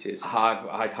were happy tears.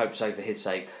 I'd hope so for his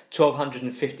sake.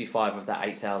 1,255 of that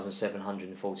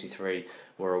 8,743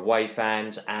 were away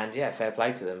fans, and fair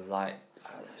play to them.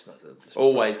 It's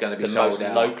always going to be sold out.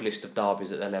 The most localist of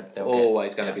derbies at their level.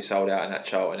 Always going to be sold out in that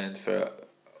Charlton end for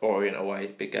Orient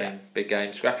away. Big game, big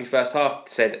game. Scrappy first half,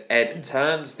 said Ed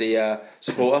Turns, the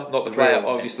supporter, not the player,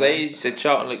 obviously. He said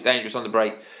Charlton looked dangerous on the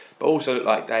break, but also look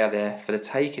like they are there for the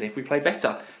taking if we play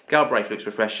better. Galbraith looks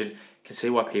refreshing. Can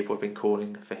see why people have been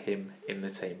calling for him in the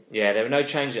team. Yeah, there were no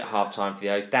changes at half-time for the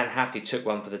O's. Dan Happy took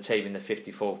one for the team in the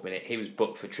 54th minute. He was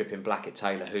booked for tripping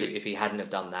Blackett-Taylor, who, if he hadn't have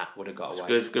done that, would have got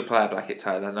away. Good player,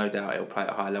 Blackett-Taylor. No doubt he'll play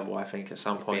at a high level, I think, at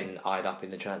some point. Been eyed up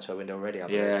in the transfer window already, I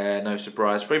believe. Yeah, no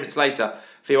surprise. 3 minutes later,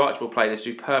 Theo Archibald played a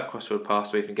superb crossfield pass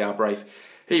to Ethan Galbraith.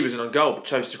 He was an on goal, but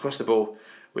chose to cross the ball,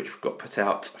 which got put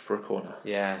out for a corner.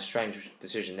 Yeah, strange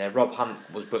decision there. Rob Hunt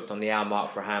was booked on the hour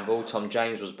mark for a handball. Tom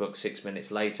James was booked 6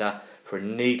 minutes later for a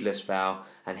needless foul,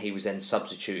 and he was then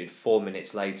substituted 4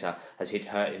 minutes later as he'd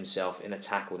hurt himself in a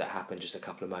tackle that happened just a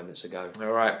couple of moments ago.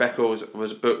 Alright, Beckles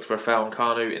was booked for a foul on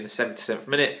Kanu in the 77th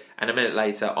minute, and a minute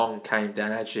later on came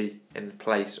Dan Adji in the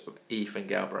place of Ethan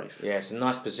Galbraith. Yeah, some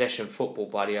nice possession football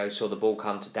by the O's. Saw the ball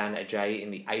come to Dan Adji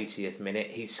in the 80th minute.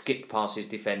 He skipped past his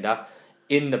defender.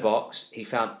 In the box, he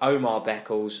found Omar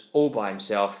Beckles all by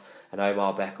himself, and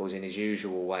Omar Beckles, in his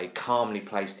usual way, calmly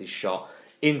placed his shot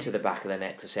into the back of the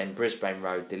net to send Brisbane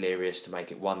Road delirious to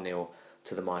make it 1-0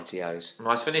 to the mighty O's.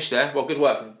 Nice finish there. Well, good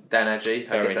work from Dan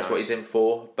Adji. I guess that's what he's in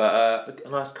for. But a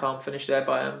nice calm finish there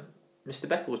by Mr.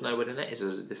 Beckles. Know where the net is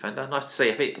as a defender. Nice to see.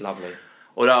 I think, lovely.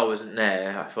 Although I wasn't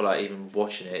there, I feel like even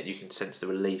watching it, you can sense the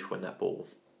relief when that ball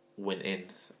went in.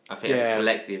 I think as a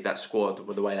collective, that squad,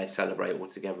 with the way they celebrate all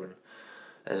together, and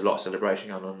there's a lot of celebration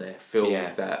going on there. Feel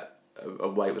that a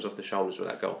weight was off the shoulders with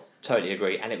that goal. Totally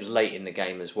agree, and it was late in the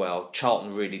game as well.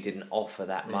 Charlton really didn't offer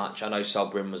that much. I know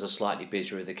Sulbrin was a slightly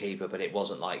busier of the keeper, but it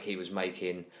wasn't like he was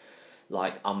making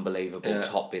like unbelievable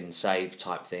top bin save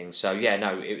type things. So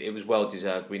it was well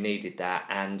deserved. We needed that,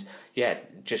 and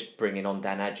just bringing on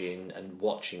Dan Adji and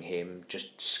watching him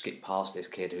just skip past this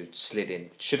kid who slid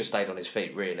in, should have stayed on his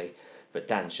feet really, but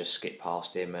Dan's just skipped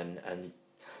past him and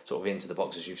sort of into the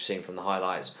box, as you've seen from the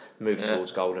highlights, moved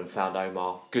towards goal and found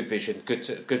Omar. Good vision, good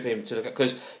for him to look at.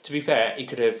 Because, to be fair, he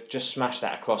could have just smashed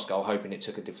that across goal, hoping it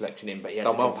took a deflection in, but he had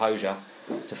the composure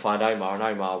to find Omar, and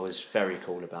Omar was very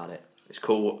cool about it. It's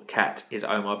cool cat is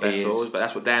Omar Beckles, but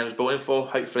that's what Dan was brought in for.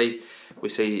 Hopefully we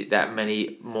see that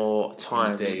many more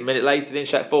times. Indeed. A minute later, then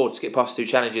shot forward, skip past two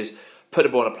challenges, put the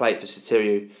ball on a plate for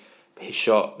Soteriou. His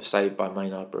shot was saved by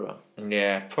Maynard Brewer.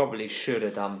 Yeah, probably should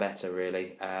have done better,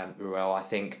 really, Ruel. I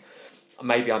think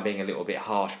maybe I'm being a little bit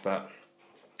harsh, but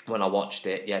when I watched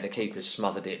it, the keeper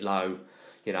smothered it low.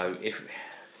 You know, if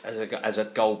as a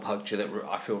goal poacher that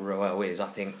I feel Ruel is, I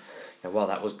think, while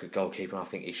that was good goalkeeping, I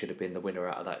think he should have been the winner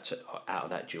out of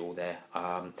that duel there.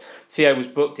 Theo was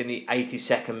booked in the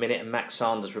 82nd minute, and Max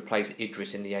Sanders replaced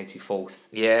Idris in the 84th.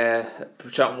 Yeah,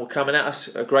 Charlton were coming at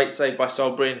us. A great save by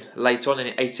Solbrin late on in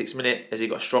the 86th minute as he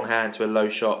got a strong hand to a low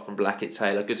shot from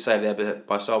Blackett-Taylor. Good save there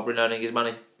by Solbrin, earning his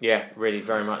money. Yeah, really,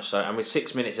 very much so. And with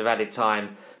 6 minutes of added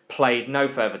time played, no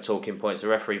further talking points, the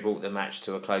referee brought the match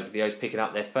to a close, with the O's picking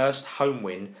up their first home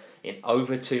win in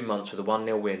over 2 months with a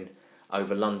 1-0 win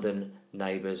over London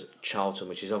neighbours Charlton,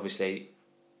 which is obviously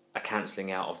a cancelling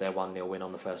out of their 1-0 win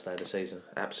on the first day of the season.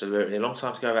 Absolutely. A long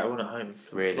time to go without a win at home.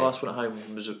 Really? The last one at home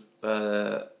was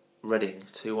Reading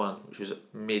 2-1, which was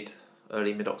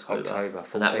early mid-October.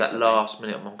 And that was that last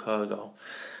minute Moncur goal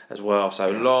as well.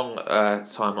 So long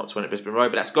time not to win at Brisbane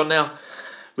Road, but that's gone now.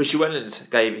 Richie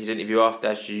Wellens gave his interview after,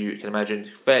 as you can imagine,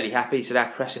 fairly happy. He said our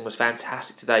pressing was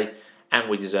fantastic today and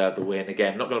we deserved the win.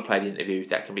 Again, not going to play the interview.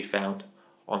 That can be found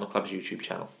on the club's YouTube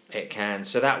channel. It can.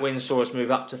 So that win saw us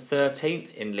move up to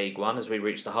 13th in League One as we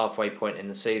reach the halfway point in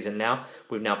the season now.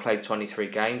 We've now played 23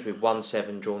 games. We've won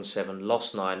 7, drawn 7,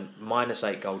 lost 9,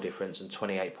 -8 goal difference and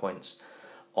 28 points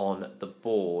on the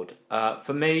board.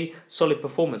 For me, solid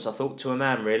performance, I thought, to a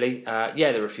man, really.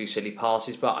 There were a few silly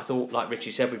passes, but I thought, like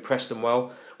Richie said, we pressed them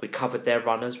well. We covered their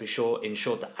runners. We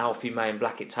ensured that Alfie May and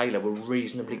Blackett-Taylor were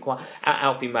reasonably quiet.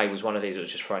 Alfie May was one of these that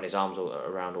was just throwing his arms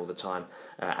around all the time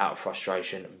out of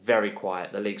frustration. Very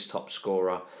quiet, the league's top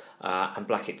scorer. And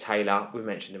Blackett-Taylor, we've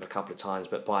mentioned him a couple of times,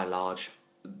 but by and large,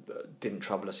 didn't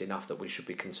trouble us enough that we should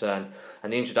be concerned.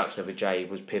 And the introduction of Ajay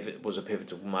was a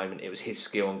pivotal moment. It was his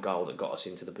skill and goal that got us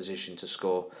into the position to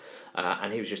score,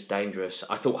 and he was just dangerous.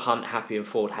 I thought Hunt, Happy and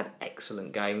Ford had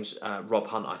excellent games. Rob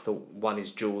Hunt, I thought, won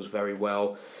his duels very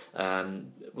well.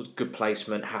 Was good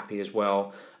placement. Happy as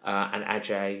well, and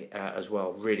Ajay as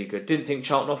well, really good. Didn't think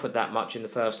Charlton offered that much in the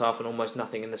first half and almost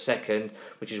nothing in the second,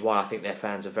 which is why I think their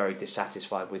fans are very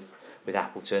dissatisfied with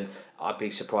Appleton. I'd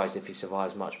be surprised if he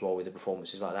survives much more with the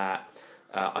performances like that.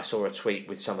 I saw a tweet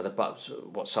with some of the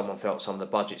what someone felt some of the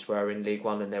budgets were in League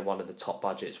One, and they're one of the top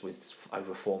budgets with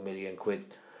over £4 million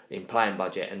in playing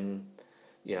budget, and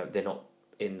they're not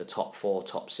in the top 4,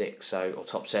 top 6, or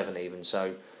top 7 even.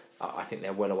 So I think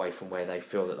they're well away from where they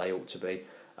feel that they ought to be.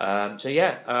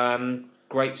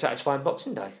 Great, satisfying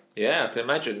Boxing Day. Yeah, I can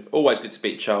imagine. Always good to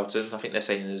beat Charlton. I think they're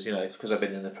seen as, because I've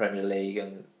been in the Premier League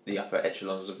and the upper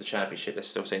echelons of the Championship, they're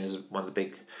still seen as one of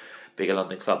the bigger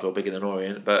London clubs, or bigger than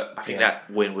Orient. But I think that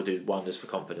win will do wonders for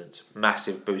confidence.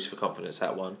 Massive boost for confidence,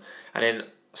 that one. And then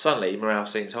suddenly, morale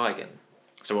seems high again.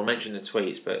 So we'll mention the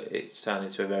tweets, but it's turned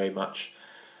into a very much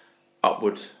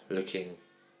upward-looking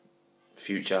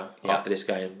future after this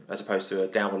game, as opposed to a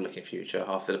downward-looking future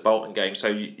after the Bolton game. So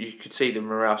you could see the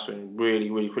morale swing really,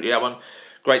 really quickly. That one,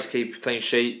 great to keep a clean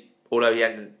sheet, although he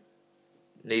hadn't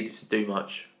needed to do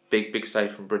much. Big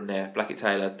save from Britain there. Blackett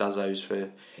Taylor does those for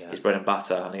his bread and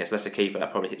butter, and against Leicester keeper, that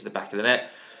probably hits the back of the net.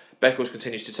 Beckles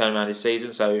continues to turn around his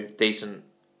season, so decent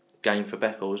game for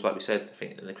Beckles. Like we said, I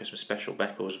think in the Christmas special,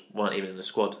 Beckles weren't even in the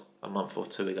squad a month or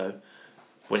two ago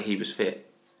when he was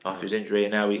fit after his injury,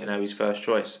 and now he's first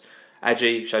choice.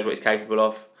 Adji shows what he's capable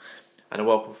of, and a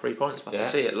welcome 3 points. Love to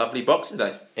see it. Lovely Boxing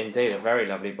Day. Indeed, a very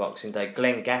lovely Boxing Day.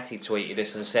 Glenn Gatty tweeted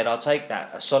this and said, "I'll take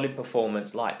that. A solid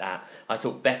performance like that. I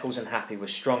thought Beckles and Happy were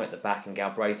strong at the back, and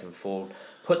Galbraith and Ford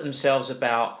put themselves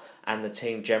about, and the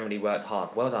team generally worked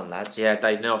hard. Well done, lads." Yeah,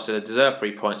 Dave Nelson deserved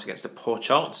 3 points against a poor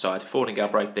Charlton side. Ford and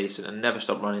Galbraith decent and never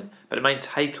stopped running. But the main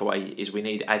takeaway is we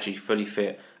need Adji fully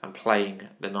fit and playing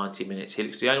the 90 minutes. He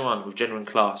looks the only one with genuine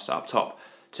class up top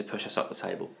to push us up the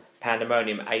table.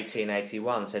 Pandemonium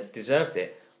 1881 says, "Deserved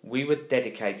it. We were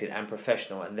dedicated and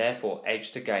professional, and therefore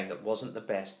edged a game that wasn't the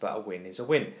best, but a win is a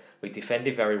win. We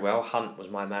defended very well. Hunt was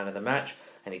my man of the match,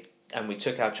 and we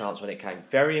took our chance when it came.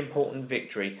 Very important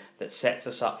victory that sets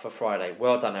us up for Friday.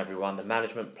 Well done, everyone, the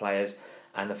management, players,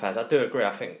 and the fans." I do agree.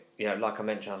 I think, like I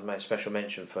mentioned, I made a special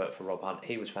mention for Rob Hunt.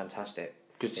 He was fantastic.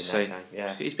 Good to see.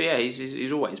 Yeah.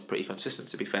 He's always pretty consistent,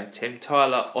 to be fair. Tim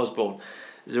Tyler Osborne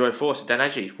 04 said, "Dan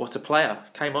Adji, what a player.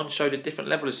 Came on, showed a different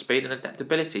level of speed and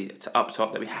adaptability to up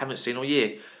top that we haven't seen all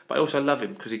year. But I also love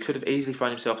him because he could have easily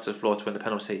thrown himself to the floor to win the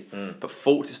penalty, but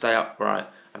fought to stay upright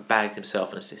and bagged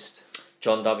himself an assist."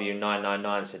 John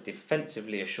W999 said,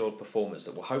 "Defensively assured performance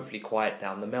that will hopefully quiet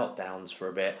down the meltdowns for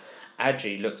a bit.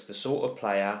 Adji looks the sort of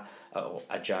player," or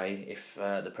Ajay if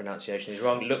the pronunciation is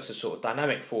wrong, "looks the sort of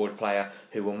dynamic forward player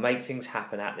who will make things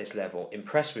happen at this level.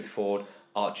 Impressed with Ford,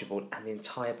 Archibald and the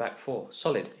entire back four.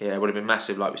 Solid." Yeah, it would have been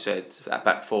massive, like we said, that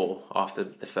back four after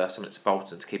the first minutes of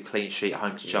Bolton to keep a clean sheet at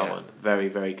home to Charlton. Yeah. Very,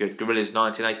 very good. Gorillas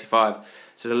 1985.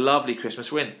 So a lovely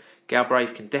Christmas win.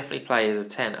 Galbraith can definitely play as a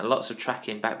 10 and lots of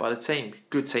tracking backed by the team.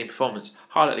 Good team performance.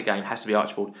 Highlight of the game has to be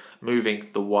Archibald moving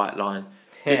the white line.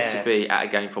 Good to be at a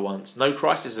game for once. No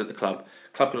crisis at the club.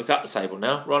 Club can look up the table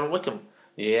now. Ronald Wycombe.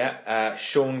 Yeah,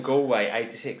 Sean Galway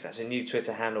 86. That's a new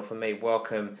Twitter handle for me.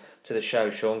 Welcome to the show,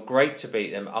 Sean. Great to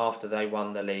beat them after they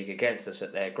won the league against us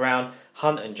at their ground.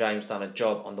 Hunt and James done a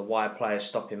job on the wide players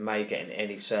stopping May getting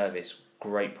any service.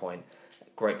 Great point.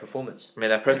 Great performance. I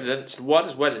mean, our president, why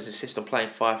does Wellens insist on playing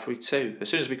 5-3-2? As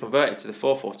soon as we converted to the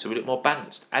 4-4-2, we looked more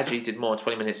balanced. Adji did more in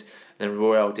 20 minutes than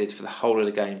Royale did for the whole of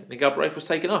the game. The Galbraith was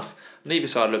taken off. Neither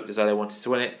side looked as though they wanted to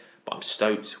win it, but I'm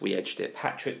stoked we edged it.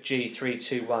 Patrick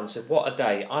G321 said, "What a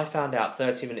day. I found out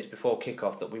 30 minutes before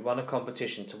kick-off that we won a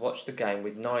competition to watch the game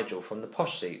with Nigel from the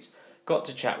posh seats. Got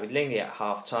to chat with Lingy at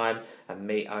half-time and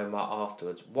meet Omar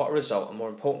afterwards. What a result, and more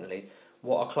importantly,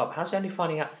 what a club." How's he only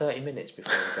finding out 30 minutes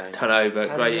before the game? Don't know, but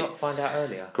how great. Did you not find out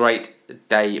earlier? Great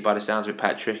day by the sounds of it,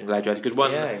 Patrick. I'm glad you had a good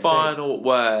one. Yeah, the final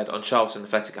word on Charlton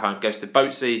Athletic at home goes to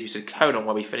Boatsy, who said, "Carried on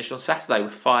where we finished on Saturday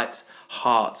with fight,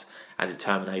 heart and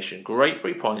determination. Great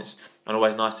 3 points and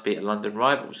always nice to beat a London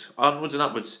rivals. Onwards and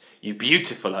upwards, you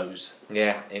beautiful O's."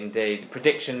 Yeah, indeed.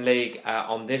 Prediction League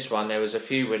on this one, there was a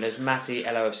few winners. Matty,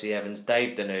 LOFC Evans,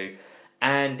 Dave Danu,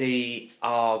 Andy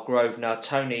R. Grosvenor,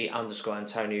 Tony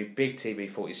 _Antonio, Big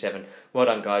TB47. Well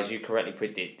done, guys. You correctly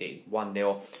predicted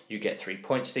 1-0. You get 3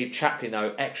 points. Steve Chaplin,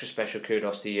 though, extra special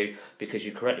kudos to you because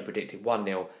you correctly predicted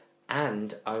 1-0.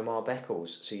 And Omar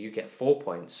Beckles. So you get 4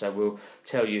 points. So we'll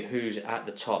tell you who's at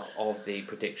the top of the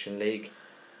Prediction League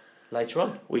later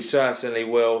on. We certainly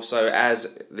will. So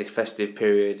as the festive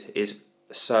period is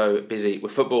so busy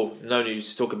with football, no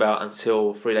news to talk about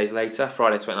until 3 days later,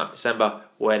 Friday 29th December,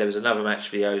 where there was another match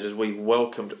for the O's as we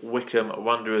welcomed Wycombe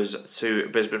Wanderers to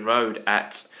Brisbane Road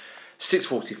at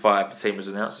 6:45. The team was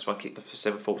announced. This one kicked off for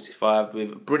 7:45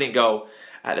 with a brilliant goal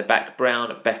at the back. Brown,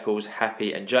 Beckles,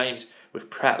 Happy and James, with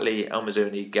Pratley,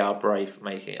 Elmazuni, Galbraith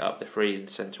making up the three in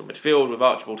central midfield, with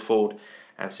Archibald, Ford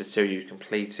and Satuyu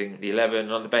completing the 11.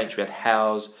 And on the bench we had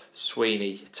Howes,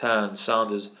 Sweeney, Turn,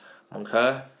 Sanders,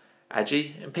 Moncur,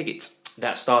 Adji and Piggott.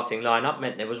 That starting lineup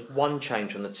meant there was one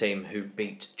change from the team who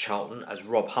beat Charlton, as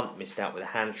Rob Hunt missed out with a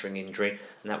hamstring injury,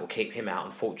 and that will keep him out,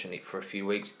 unfortunately, for a few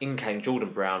weeks. In came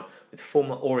Jordan Brown, with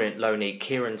former Orient loanee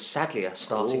Kieran Sadlier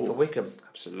starting for Wycombe.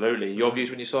 Absolutely. Your views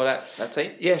when you saw that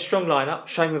team? Yeah, strong lineup.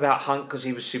 Shame about Hunt because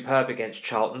he was superb against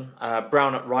Charlton.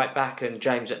 Brown at right back and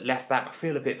James at left back. I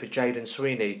feel a bit for Jaden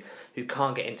Sweeney, who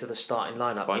can't get into the starting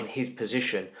lineup in his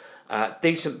position.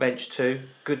 Decent bench too.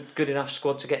 Good enough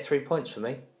squad to get 3 points for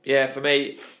me. Yeah, for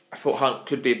me, I thought Hunt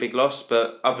could be a big loss,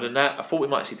 but other than that, I thought we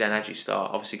might see Dan Adjie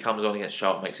start. Obviously, comes on against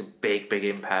Charlton, makes a big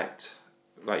impact.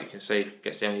 Like you can see,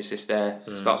 gets the only assist there.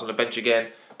 Starts on the bench again,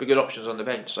 but good options on the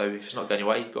bench. So if it's not going your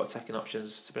way, you've got attacking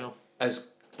options to bring on.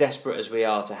 As desperate as we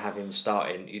are to have him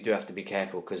starting, you do have to be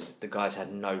careful because the guy's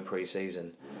had no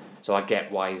pre-season. So I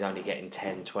get why he's only getting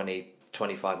 10, 20,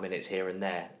 25 minutes here and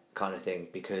there kind of thing,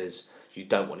 because you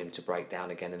don't want him to break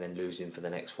down again and then lose him for the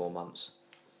next 4 months.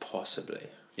 Possibly.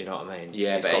 You know what I mean?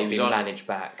 Yeah, he's but got he to was be on, managed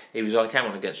back. He was on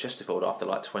camera against Chesterfield after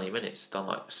like 20 minutes. Done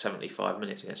like 75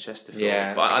 minutes against Chesterfield.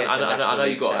 Yeah, but I know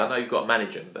you've got to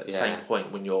manage him. But at the same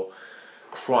point, when you're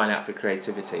crying out for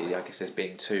creativity, I guess there's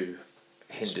being too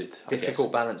hindered.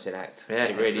 Difficult balancing act. Yeah,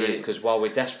 it really is, because while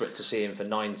we're desperate to see him for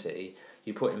 90,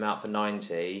 you put him out for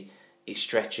 90. He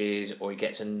stretches, or he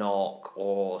gets a knock,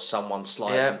 or someone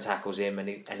slides and tackles him, and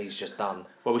he's just done.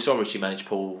 Well, we saw Richie manage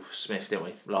Paul Smith, didn't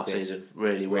we, last season?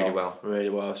 Really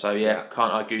well. So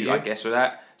can't argue, I guess, with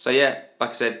that. So like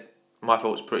I said, my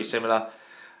thoughts pretty similar.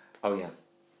 Oh yeah.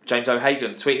 James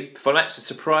O'Hagan tweeted before the match,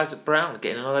 surprised at Brown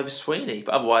getting an over Sweeney,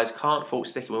 but otherwise can't fault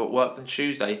sticking with what worked on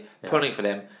Tuesday, pulling for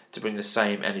them to bring the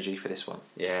same energy for this one.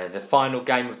 Yeah, the final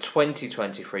game of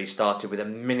 2023 started with a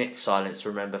minute's silence to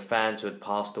remember fans who had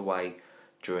passed away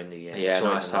during the year. Yeah,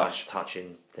 nice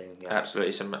touching thing. Yeah.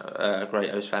 Absolutely, some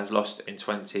great O's fans lost in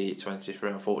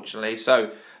 2023, unfortunately.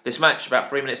 So this match, about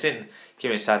 3 minutes in,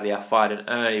 Kieran Sadlier fired an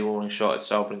early warning shot at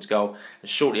Southland's goal, and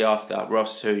shortly after,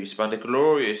 Ross too spun a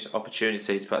glorious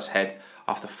opportunity to put us ahead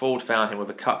after Ford found him with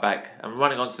a cutback and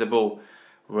running onto the ball,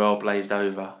 Royal blazed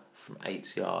over from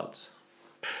 8 yards.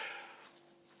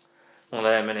 Well,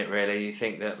 there a minute, really. You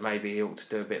think that maybe he ought to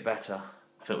do a bit better.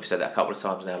 I think we've said that a couple of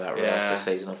times now about Royal this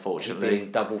season, unfortunately. He's been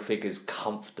in double figures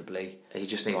comfortably. He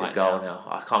just needs a goal now.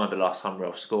 I can't remember the last time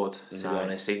Royal scored, to be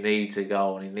honest. He needs a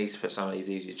goal, and he needs to put some of these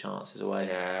easier chances away.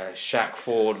 Yeah, Shaq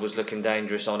Ford was looking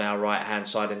dangerous on our right-hand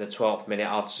side in the 12th minute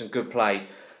after some good play,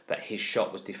 but his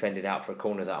shot was defended out for a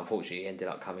corner that unfortunately ended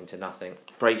up coming to nothing.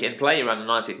 Break in play around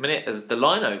the 90th minute as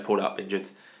Delino pulled up injured.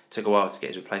 Took a while to get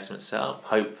his replacement set up.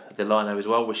 Hope Delino as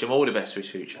well. Wish him all the best for his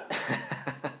future.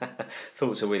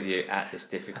 Thoughts are with you at this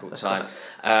difficult time.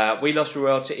 We lost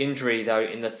Royal to injury though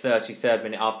in the 33rd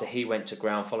minute after he went to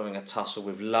ground following a tussle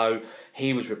with Lowe.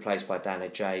 He was replaced by Dan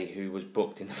Ajay, who was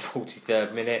booked in the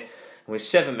 43rd minute. And with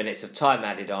 7 minutes of time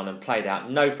added on and played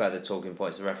out, no further talking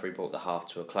points, the referee brought the half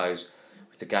to a close,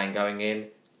 with the game going in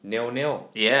 0-0.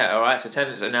 Yeah, alright, so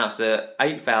attendance announced at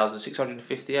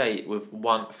 8,658 with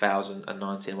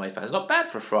 1,019 away fans. Not bad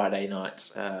for a Friday night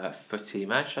footy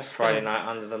match. That's Friday night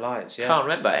under the lights, yeah. Can't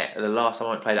remember the last time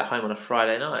I played at home on a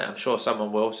Friday night. I'm sure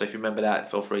someone will, so if you remember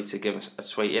that, feel free to give us a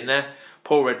tweet in there.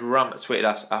 Paul Red Rum tweeted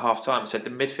us at half time and said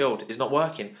the midfield is not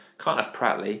working. Can't have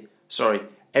Pratley. Sorry,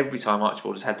 every time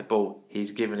Archibald has had the ball,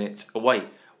 he's given it away.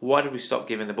 Why did we stop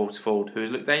giving the ball to Ford, who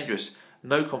has looked dangerous?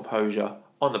 No composure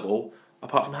on the ball.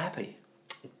 Apart from happy.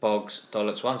 Boggs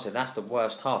Dollars 1 said that's the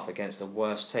worst half against the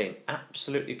worst team.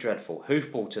 Absolutely dreadful.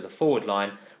 Hoofball to the forward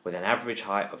line with an average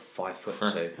height of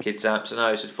 5'2". Kid Sampson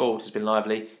said Ford has been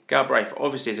lively. Galbraith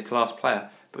obviously is a class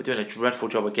player, but we're doing a dreadful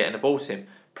job of getting the ball to him.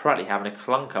 Pratley having a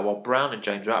clunker while Brown and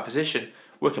James are out of position.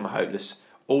 Wycombe are hopeless.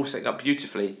 All setting up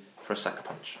beautifully for a sucker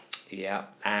punch. Yeah,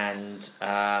 and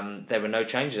there were no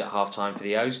changes at half time for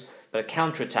the O's, but a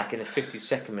counter attack in the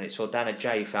 52nd minute saw Dana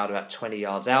J fouled about 20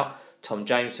 yards out. Tom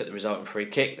James took the resulting free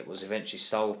kick that was eventually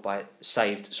saved by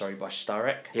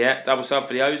Starek. Yeah, double sub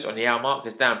for the O's on the hour mark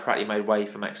as Dan Pratley made way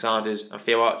for Max Sanders and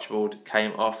Theo Archibald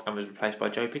came off and was replaced by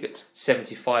Joe Piggott.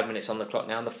 75 minutes on the clock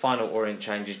now, and the final Orient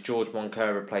changes. George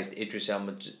Moncur replaced Idris El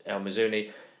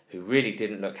Mazouni, who really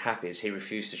didn't look happy as he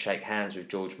refused to shake hands with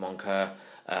George Moncur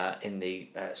in the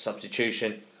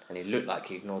substitution, and he looked like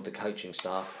he ignored the coaching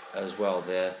staff as well.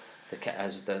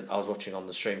 I was watching on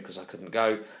the stream because I couldn't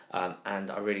go, and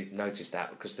I really noticed that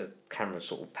because the camera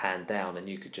sort of panned down and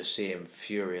you could just see him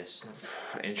furious.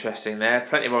 Interesting there.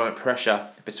 Plenty of Orient pressure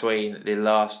between the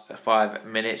last 5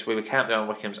 minutes. We were camped down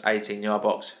Wycombe's 18-yard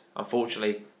box.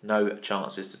 Unfortunately, no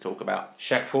chances to talk about.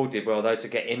 Shaq Ford did well though to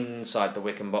get inside the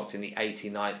Wycombe box in the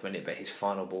 89th minute, but his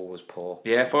final ball was poor.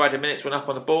 Yeah, 4 added minutes went up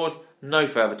on the board. No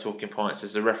further talking points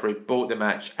as the referee brought the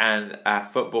match and our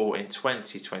football in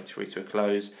 2023 to a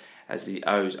close. as the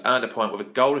O's earned a point with a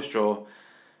goalless draw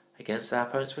against our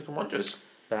opponents, Wycombe Wanderers.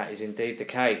 That is indeed the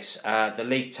case. The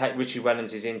league, Richie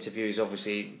Wellens' interview has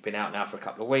obviously been out now for a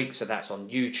couple of weeks, so that's on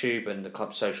YouTube and the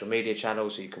club's social media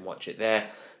channels, so you can watch it there.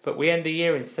 But we end the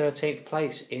year in 13th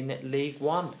place in League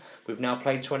One. We've now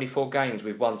played 24 games.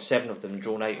 We've won 7 of them,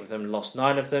 drawn 8 of them, lost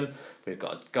 9 of them. We've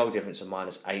got a goal difference of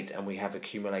 -8, and we have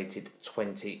accumulated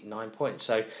 29 points.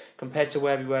 So compared to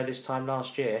where we were this time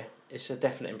last year, it's a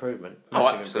definite improvement.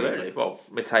 Massive absolutely. Improvement. Well,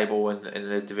 mid-table and in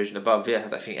the division above, I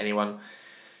don't think anyone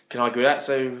can argue with that.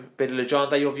 So, Bidder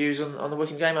Legende, your views on the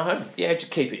Wycombe game at home? Yeah,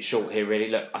 just keep it short here, really.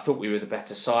 Look, I thought we were the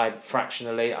better side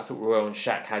fractionally. I thought Royal and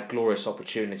Shaq had glorious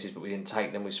opportunities, but we didn't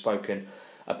take them. We've spoken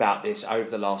about this over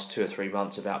the last 2 or 3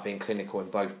 months about being clinical in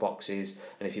both boxes,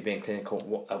 and if you're being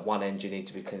clinical at one end, you need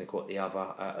to be clinical at the other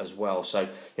as well. So,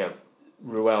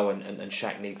 Ruel and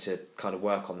Shaq need to kind of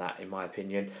work on that, in my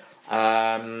opinion.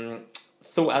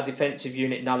 Thought our defensive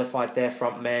unit nullified their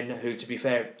front men, who, to be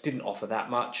fair, didn't offer that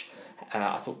much.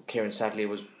 I thought Kieran Sadlier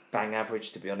was bang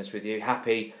average, to be honest with you.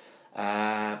 Happy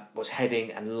was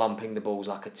heading and lumping the balls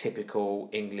like a typical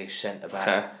English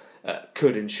centre-back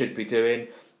could and should be doing.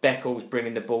 Beckles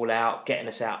bringing the ball out, getting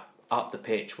us out up the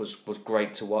pitch was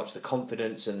great to watch. The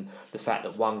confidence and the fact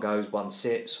that one goes, one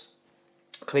sits.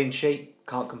 Clean sheet,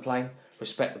 can't complain.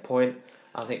 Respect the point.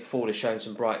 I think Ford has shown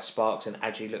some bright sparks and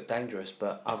Adji looked dangerous.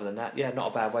 But other than that,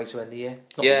 not a bad way to end the year.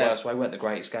 Not the worst way, weren't the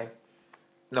greatest game.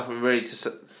 Nothing really to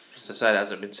say that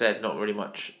hasn't been said. Not really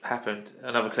much happened.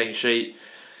 Another clean sheet.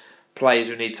 Players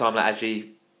who need time like Adji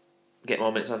get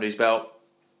more minutes under his belt.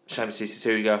 Shame to see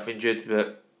Saturi go off injured,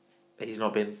 but he's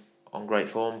not been on great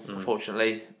form,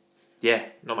 unfortunately. Yeah,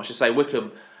 not much to say.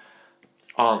 Wycombe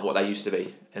aren't what they used to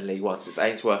be in League One. Since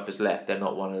Ainsworth has left, they're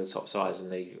not one of the top sides in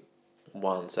League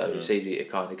One, so it's easy to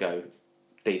kind of go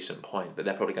decent point, but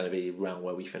they're probably going to be around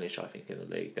where we finish, I think, in the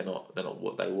league. They're not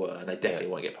what they were, and they definitely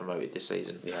won't get promoted this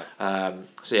season.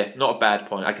 Not a bad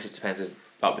point. I guess it depends,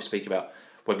 like we speak about,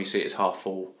 whether you see it as half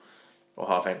full or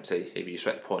half empty. If you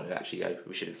sweat the point of actually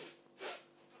we should have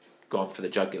gone for the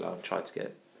jugular and tried to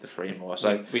get the 3 more.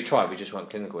 So we tried, we just weren't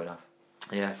clinical enough.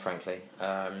 Yeah, frankly.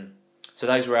 So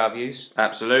those were our views.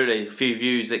 Absolutely. A few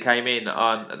views that came in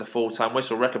on the full-time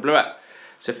whistle. Record Blue Hat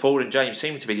said Ford and James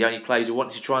seemed to be the only players who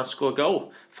wanted to try and score a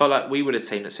goal. Felt like we were the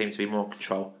team that seemed to be more in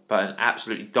control, but an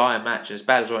absolutely dire match, and as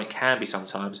bad as Orient can be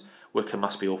sometimes, Wycombe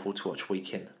must be awful to watch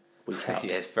week in, week out.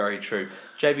 Yes, very true.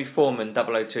 JB Foreman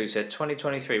 002 said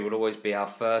 2023 will always be our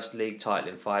first league title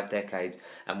in 5 decades,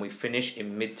 and we finish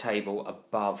in mid-table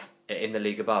above in the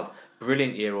league above.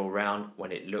 Brilliant year all round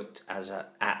when it looked as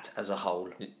a whole.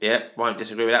 Yeah, won't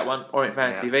disagree with that one. Orient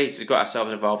Fans TV has got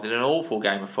ourselves involved in an awful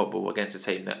game of football against a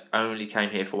team that only came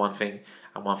here for one thing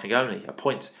and one thing only, a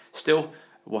point. Still,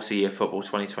 what a year football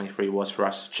 2023 was for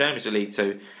us. Champions of League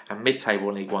 2 and mid-table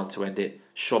in League 1 to end it.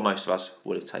 Sure, most of us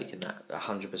would have taken that.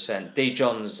 100%. D.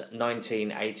 Johns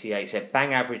 1988 said,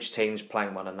 bang average teams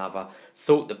playing one another.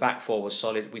 Thought the back four was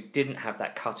solid. We didn't have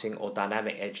that cutting or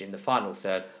dynamic edge in the final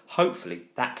third. Hopefully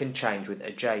that can change with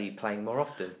Ajayi playing more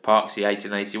often. Parksy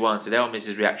 1881 said,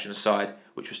 Elmis's reaction aside,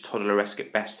 which was toddleresque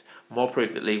at best, more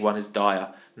proof that League 1 is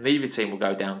dire. Neither team will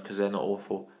go down because they're not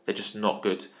awful. They're just not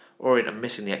good. Orient are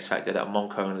missing the X factor that a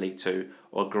Monco in League 2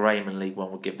 or Graham in League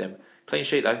 1 would give them. Clean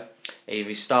sheet though.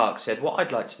 Evie Stark said, what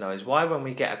I'd like to know is why when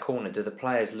we get a corner do the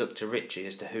players look to Richie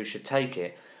as to who should take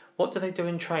it? What do they do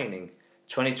in training?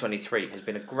 2023 has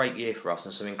been a great year for us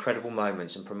and some incredible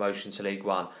moments in promotion to League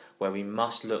 1 where we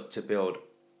must look to build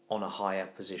on a higher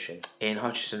position. Ian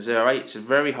Hutchison 08 said,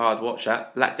 very hard watch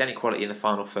that. Lacked any quality in the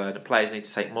final third and players need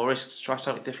to take more risks to try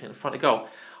something different in front of goal.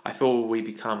 I feel we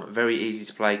become very easy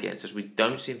to play against as we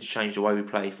don't seem to change the way we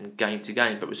play from game to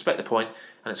game, but respect the point,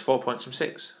 and it's 4 points from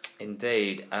 6.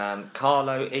 Indeed.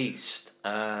 Carlo's East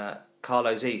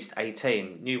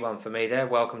 18, new one for me there.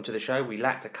 Welcome to the show. We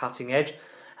lacked a cutting edge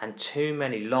and too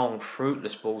many long,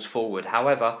 fruitless balls forward.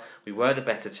 However, we were the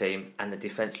better team and the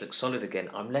defence looked solid again.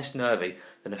 I'm less nervy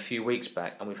than a few weeks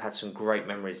back and we've had some great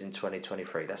memories in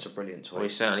 2023. That's a brilliant tweet. We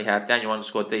certainly have. Daniel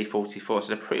 _D44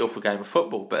 said a pretty awful game of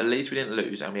football, but at least we didn't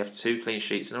lose and we have 2 clean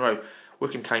sheets in a row.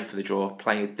 Wycombe came for the draw,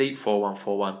 playing a deep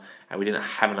 4-1-4-1, and we didn't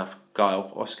have enough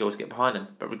guile or skill to get behind them.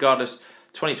 But regardless,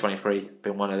 2023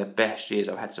 been one of the best years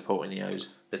I've had supporting the O's.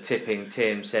 The Tipping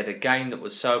Tim said a game that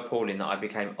was so appalling that it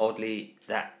became oddly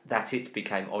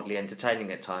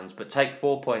entertaining at times. But take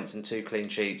 4 points and 2 clean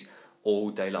sheets all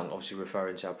day long. Obviously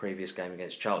referring to our previous game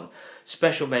against Charlton.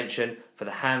 Special mention for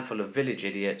the handful of village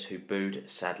idiots who booed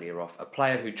Sadlier off. A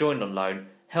player who joined on loan,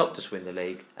 helped us win the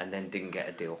league, and then didn't get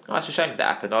a deal. Oh, it's a shame that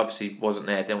happened. I obviously wasn't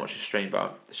there, didn't watch the stream,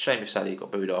 but it's a shame if Sadlier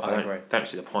got booed off. I agree. Don't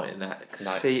see the point in that.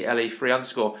 No.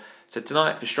 CLE3_ So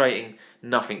tonight, frustrating,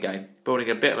 nothing game. Building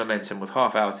a bit of momentum with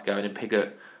half hour to go, and then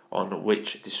Pigott on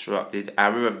which disrupted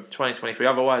our room. 2023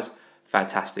 otherwise,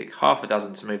 fantastic. Half a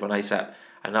dozen to move on ASAP,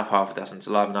 and another half a dozen to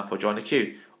liven up or join the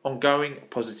queue. Ongoing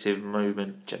positive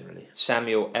movement generally.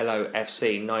 Samuel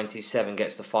LOFC 97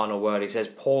 gets the final word. He says,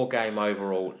 poor game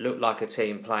overall. Looked like a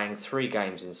team playing 3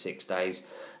 games in 6 days.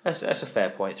 That's a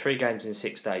fair point. 3 games in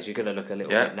 6 days. You're going to look a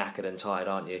little bit knackered and tired,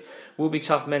 aren't you? Will be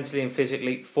tough mentally and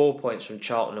physically. 4 points from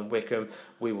Charlton and Wycombe.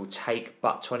 We will take,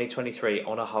 but 2023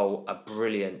 on a whole, a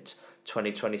brilliant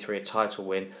 2023, a title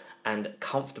win, and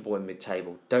comfortable in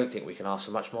mid-table. Don't think we can ask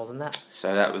for much more than that.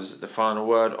 So that was the final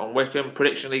word on Wycombe.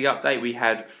 Prediction League update. We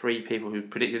had 3 people who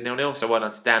predicted 0-0. So well done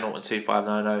to Dan Norton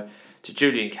 2590, to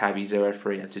Julian Cabby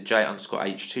 03, and to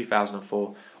J_H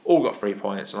 2004. All got 3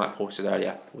 points, and like Paul said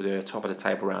earlier, we'll do a top of the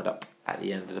table roundup at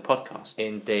the end of the podcast.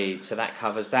 Indeed, so that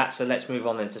covers that. So let's move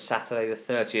on then to Saturday the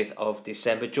 30th of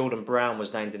December. Jordan Brown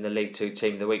was named in the League 2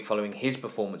 Team of the Week following his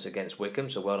performance against Wycombe,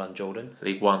 so well done, Jordan.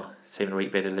 League 1 Team of the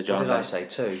Week bid in Legend. What did I say,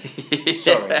 2?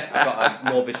 Sorry, I've got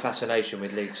a morbid fascination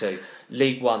with League 2.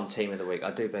 League 1 Team of the Week,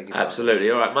 I do beg your pardon.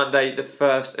 Absolutely. Alright, Monday the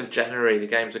 1st of January, the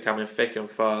games are coming thick and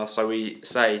fast, so we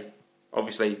say,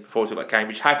 obviously, before we talk about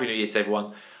Cambridge, Happy New Year to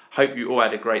everyone. Hope you all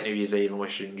had a great New Year's Eve and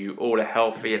wishing you all a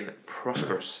healthy and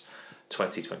prosperous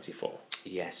 2024.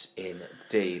 Yes,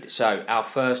 indeed. So, our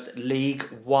first League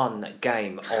 1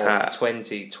 game of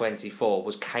 2024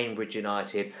 was Cambridge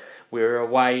United. We were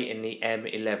away in the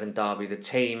M11 derby. The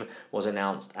team was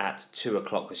announced at 2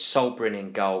 o'clock with Solbrin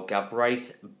in goal.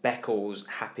 Galbraith, Beckles,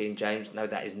 Happy and James. No,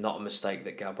 that is not a mistake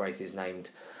that Galbraith is named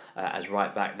as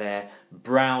right back there.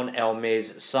 Brown,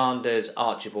 Elmiz, Sanders,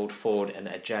 Archibald, Ford and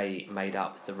Ajay made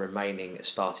up the remaining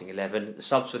starting 11. The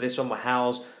subs for this one were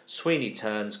Howes, Sweeney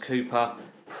Turns, Cooper,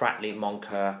 Pratley,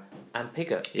 Moncur and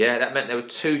Pigott. Yeah, that meant there were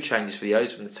 2 changes for the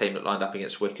O's from the team that lined up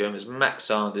against Wycombe, as Max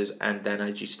Sanders and Dan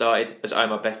Agee started, as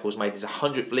Omar Beckles made his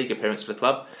 100th league appearance for the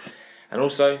club. And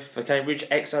also for Cambridge,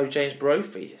 XO James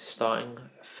Brophy starting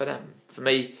for them. For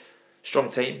me, strong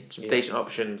team, some decent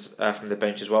options from the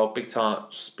bench as well. Big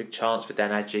chance for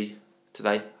Dan Agee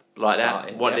today, like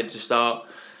starting, that. Wanted him to start.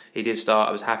 He did start.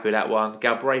 I was happy with that one.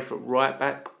 Galbraith at right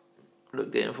back,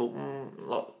 looked at it and thought,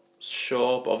 not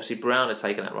sure. But obviously Brown had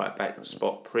taken that right back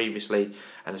spot previously and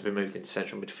has been moved into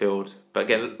central midfield. But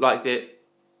again, liked it.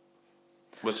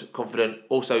 Was confident.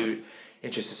 Also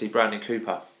interested to see Brown and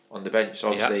Cooper on the bench.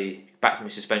 Obviously back from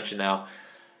his suspension now.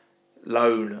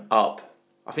 Loan up.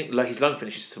 I think his loan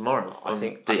finishes tomorrow. I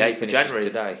think the 8th of January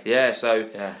today. Yeah, so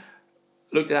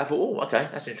looked at that and thought, okay,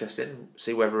 that's interesting.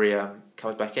 See whether he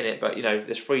comes back in it. But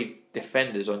there's 3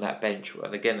 defenders on that bench,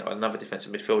 and again another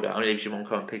defensive midfielder. Only leaves you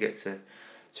Moncur and Pigott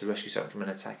to rescue something from an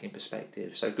attacking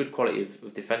perspective. So good quality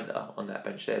of defender on that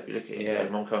bench there. If you look at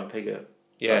it, Moncur and Pigott.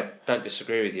 Yeah, don't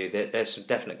disagree with you. There's some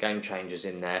definite game changers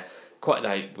in there.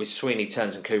 Quite with Sweeney,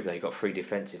 Turns and Cooper, you've got 3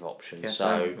 defensive options.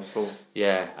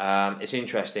 It's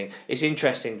interesting. It's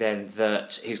interesting then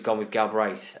that he's gone with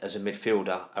Galbraith as a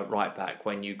midfielder at right back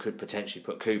when you could potentially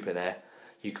put Cooper there.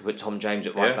 You could put Tom James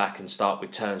at right back and start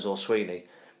with Turns or Sweeney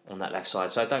on that left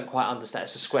side. So I don't quite understand.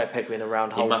 It's a square peg in a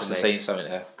round hole. He must have seen something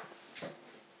there,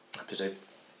 I presume.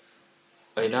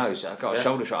 Who knows? I've got a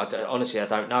shoulder shot. Honestly, I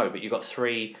don't know. But you've got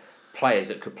 3 players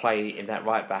that could play in that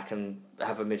right back and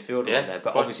have a midfielder in there,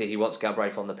 but obviously he wants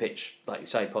Galbraith on the pitch, like you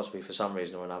say, possibly for some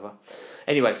reason or another.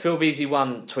 Anyway, Phil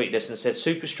VZ1 tweeted us and said,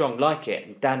 super strong, like it,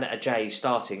 and Dan Ajay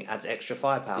starting adds extra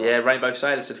firepower. Yeah, Rainbow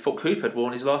Sailor said, thought Cooper had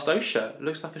worn his last O shirt.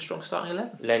 Looks like a strong starting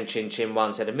 11. Len Chin Chin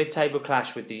 1 said, a mid-table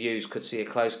clash with the U's could see a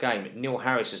close game. Neil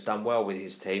Harris has done well with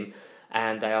his team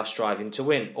and they are striving to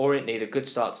win. Orient need a good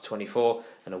start to 24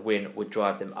 and a win would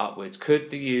drive them upwards. Could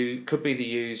be the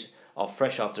U's are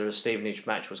fresh after a Stevenage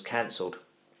match was cancelled.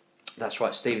 That's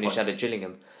right, Stevenage had a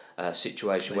Gillingham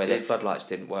situation where their floodlights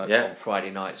didn't work on Friday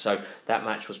night, so that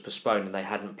match was postponed and they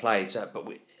hadn't played. So, but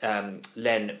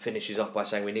Len finishes off by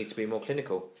saying we need to be more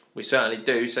clinical. We certainly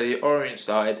do. So the Orient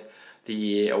started the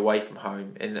year away from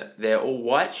home in their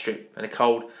all-white strip and a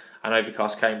cold and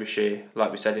overcast Cambridgeshire,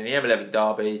 like we said, in the M11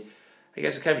 derby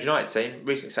against the Cambridge United team.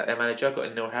 Recently sat their manager, got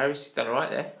in Neil Harris. He's done all right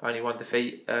there. Only 1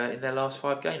 defeat in their last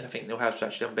 5 games. I think Neil Harris was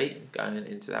actually unbeaten going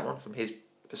into that one from his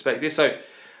perspective. So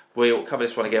we'll cover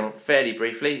this one again fairly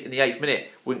briefly. In the 8th minute,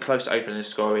 went close to opening and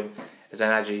scoring as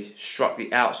Anagi struck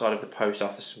the outside of the post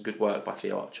after some good work by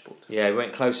Theo Archibald. Yeah, he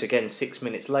went close again 6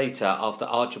 minutes later after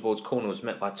Archibald's corner was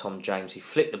met by Tom James. He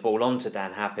flicked the ball on to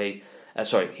Dan Happy.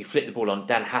 He flicked the ball on.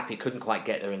 Dan Happy couldn't quite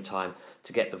get there in time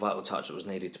to get the vital touch that was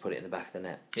needed to put it in the back of the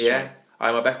net. Yeah,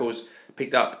 Omar Beckles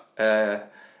picked up,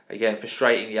 again,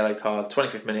 frustrating yellow card,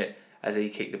 25th minute, as he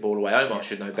kicked the ball away. Omar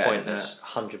should know better than that.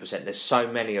 100%. There's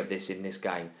so many of this in this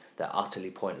game that are utterly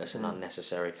pointless and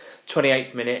unnecessary.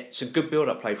 28th minute, some good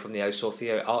build-up play from the O's. Saw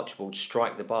Theo Archibald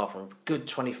strike the bar from a good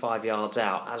 25 yards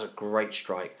out. That was a great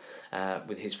strike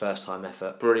with his first-time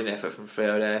effort. Brilliant effort from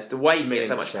Theo there. The way he gets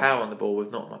so much power on the ball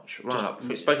with not much run-up.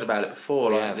 We've spoken about it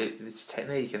before, his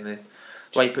technique and the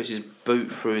way he puts his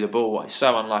boot through the ball. He's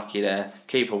so unlucky there.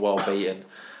 Keeper well beaten.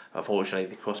 Unfortunately,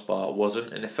 the crossbar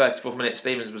wasn't. In the 34th minute,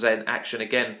 Stevens was in action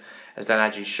again as Dan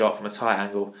Adjie shot from a tight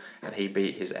angle and he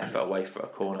beat his effort away for a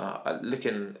corner.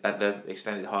 Looking at the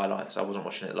extended highlights, I wasn't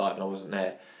watching it live and I wasn't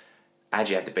there.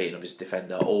 Adjie had the beating of his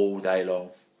defender all day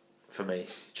long for me.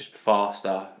 Just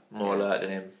faster, more alert than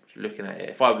him. Looking at it,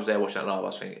 if I was there watching it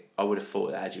live, I would have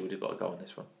thought that Adjie would have got a goal in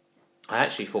this one. I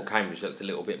actually thought Cambridge looked a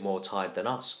little bit more tired than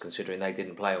us, considering they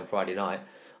didn't play on Friday night.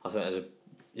 I thought it was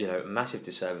a massive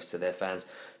disservice to their fans.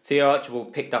 Theo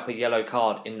Archibald picked up a yellow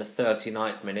card in the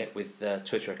 39th minute with the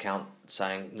Twitter account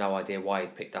saying no idea why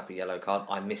he'd picked up a yellow card.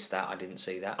 I missed that. I didn't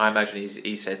see that. I imagine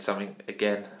he said something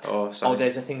again or something. Oh,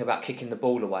 there's a thing about kicking the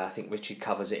ball away. I think Richie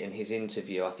covers it in his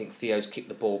interview. I think Theo's kicked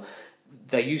the ball.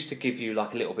 They used to give you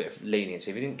like a little bit of leniency.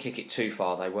 If you didn't kick it too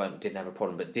far, didn't have a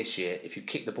problem. But this year, if you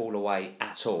kick the ball away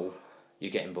at all, you're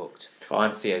getting booked.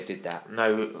 Fine. Theo did that.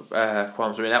 No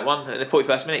qualms with that one. In the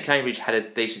 41st minute, Cambridge had a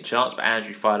decent chance, but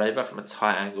Andrew fired over from a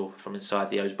tight angle from inside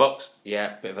the O's box.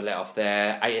 Yeah, bit of a let-off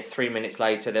there. 3 minutes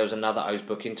later, there was another O's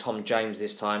booking. Tom James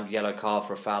this time, yellow card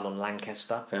for a foul on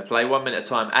Lancaster. Fair play. 1 minute of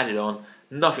time added on.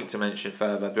 Nothing to mention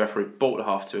further. The referee brought the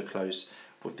half to a close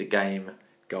with the game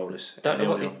goalless. Don't know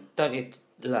what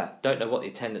the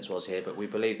attendance was here, but we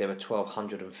believe there were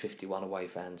 1,251 away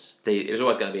fans. It was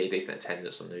always going to be a decent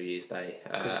attendance on New Year's Day.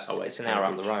 It's an hour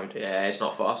up the road. Yeah, it's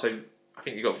not far. So I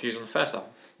think you got views on the first half.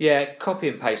 Yeah, copy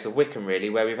and paste of Wycombe really,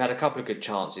 where we've had a couple of good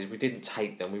chances. We didn't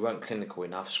take them. We weren't clinical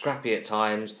enough. Scrappy at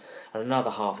times, and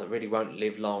another half that really won't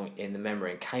live long in the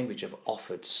memory. And Cambridge have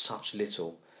offered such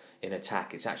little in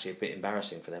attack. It's actually a bit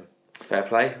embarrassing for them. Fair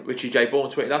play. Richie J. Bourne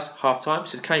tweeted us, half-time,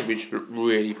 says Cambridge look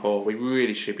really poor. We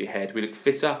really should be ahead. We look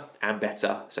fitter and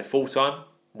better. So full-time,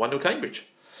 1-0 Cambridge.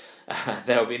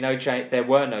 There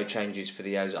were no changes for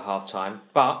the O's at half-time,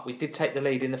 but we did take the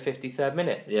lead in the 53rd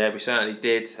minute. Yeah, we certainly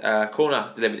did.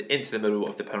 Corner delivered into the middle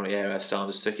of the penalty area as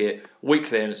Sanders took it. Weak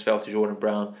clearance fell to Jordan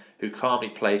Brown, who calmly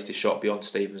placed his shot beyond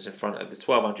Stevens in front of the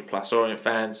 1,200-plus Orient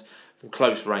fans from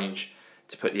close range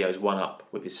to put the O's one up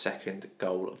with his second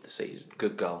goal of the season.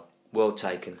 Good goal. Well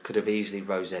taken. Could have easily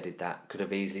rosetted that. Could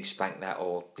have easily spanked that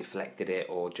or deflected it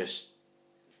or just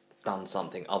done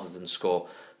something other than score.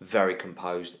 Very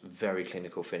composed, very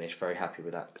clinical finish. Very happy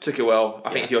with that. Took it well. I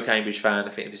think if you're a Cambridge fan, I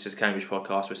think if this is a Cambridge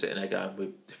podcast, we're sitting there going, we're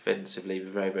defensively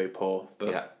very, very poor.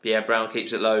 But yeah, Brown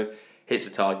keeps it low, hits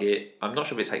the target. I'm not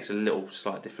sure if it takes a little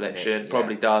slight deflection.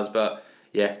 Probably does, but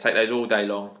yeah, take those all day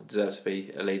long. Deserves to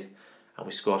be a lead. And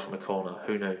we scored from a corner.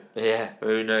 Who knew? Yeah.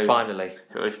 Who knew? Finally.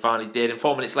 We finally did. And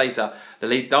 4 minutes later, the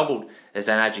lead doubled as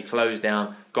Dan Adjie closed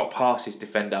down, got past his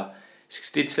defender. He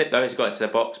did slip though as he got into the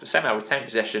box, but somehow retained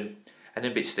possession and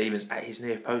then beat Stevens at his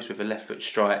near post with a left foot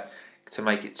strike to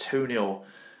make it 2-0.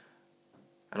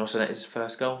 And also that is his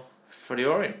first goal for the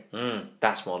Orient.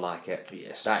 That's more like it.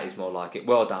 Yes. That is more like it.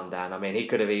 Well done, Dan. I mean, he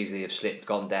could have easily have slipped,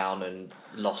 gone down and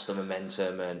lost the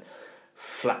momentum and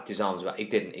flapped his arms about. He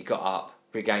didn't. He got up,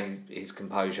 regained his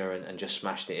composure and just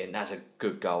smashed it in. That's a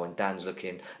good goal and Dan's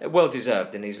looking well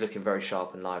deserved and he's looking very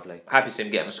sharp and lively. Happy to see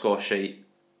him get on the score sheet.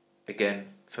 Again,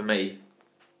 for me,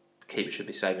 the keeper should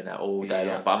be saving that all day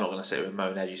long, but I'm not going to sit here and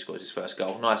moan as he scores his first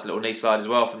goal. Nice little knee slide as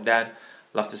well from Dan.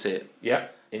 Love to see it. Yeah,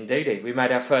 indeedy. We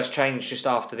made our first change just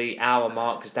after the hour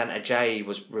mark as Dan Adjie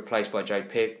was replaced by Joe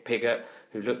Piggott,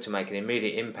 who looked to make an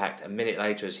immediate impact. A minute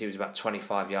later, as he was about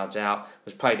 25 yards out,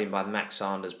 was played in by Max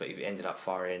Sanders, but he ended up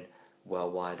firing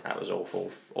well wide. That was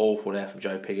awful there from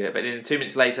Joe Piggott. But then 2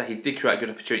 minutes later, he did create a good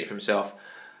opportunity for himself.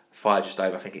 Fired just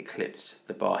over. I think it clipped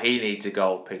the bar. He needs a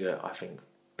goal, Piggott. I think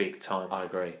big time. I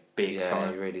agree. Big time.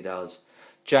 Yeah, he really does.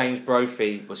 James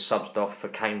Brophy was subbed off for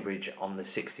Cambridge on the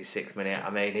 66th minute.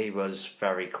 I mean, he was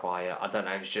very quiet. I don't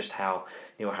know if it's just how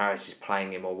Neil Harris is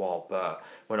playing him or what, but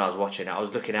when I was watching it, I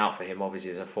was looking out for him, obviously,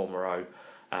 as a former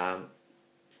O.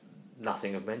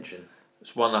 Nothing of mention.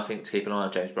 It's one I think to keep an eye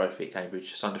on, James Brophy at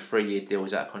Cambridge. Signed a 3-year deal,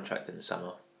 was out of contract in the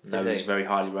summer. No, he's very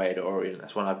highly rated at Orient.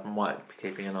 That's one I might be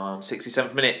keeping an eye on.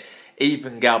 67th minute,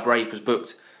 even Galbraith was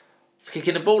booked for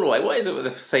kicking the ball away. What is it with the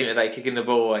team today, kicking the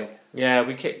ball away? Yeah,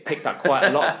 we picked up quite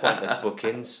a lot of pointless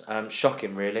bookings.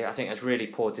 Shocking, really. I think that's really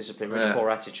poor discipline, really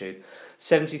poor attitude.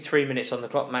 73 minutes on the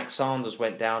clock, Max Sanders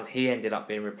went down. He ended up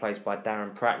being replaced by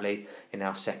Darren Pratley in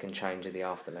our second change of the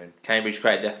afternoon. Cambridge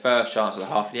created their first chance of the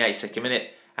half in the 82nd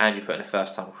minute Andrew putting a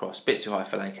first time cross, bit too high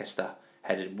for Lancaster,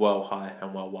 headed well high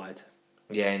and well wide.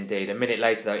 Yeah, indeed. A minute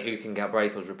later, though, Ethan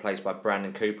Galbraith was replaced by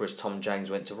Brandon Cooper as Tom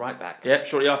James went to right back. Yep,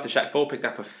 shortly after, Shaq Ford picked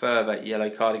up a further yellow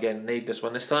card again. Needless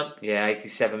one this time. Yeah,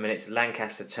 87 minutes.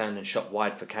 Lancaster turned and shot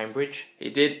wide for Cambridge. He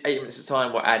did. 8 minutes of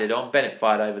time were added on. Bennett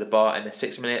fired over the bar in the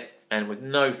 6th minute, and with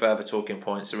no further talking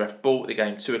points, the ref brought the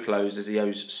game to a close as the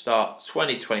O's start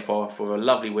 2024 off with a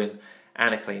lovely win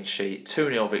and a clean sheet.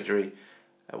 2-0 victory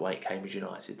at Wycombe and Cambridge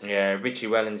United. Yeah, Richie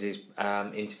Wellens'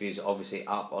 interviews are obviously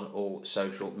up on all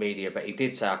social media, but he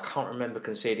did say, I can't remember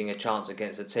conceding a chance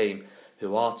against a team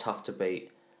who are tough to beat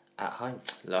at home.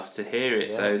 Love to hear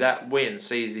it. Yeah. So that win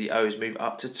sees the O's move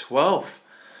up to 12th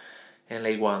in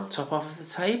League One. Top half of the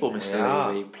table, Mr.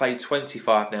 Levy. Played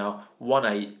 25 now, won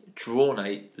 8, drawn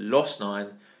 8, lost 9.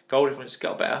 Goal difference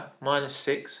got better,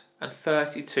 -6 and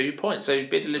 32 points. So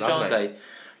bit of Legende.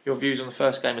 Your views on the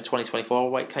first game of 2024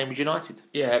 away Cambridge United?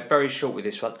 Yeah, very short with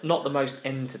this one. Not the most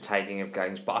entertaining of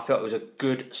games, but I felt it was a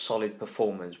good, solid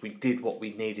performance. We did what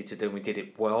we needed to do and we did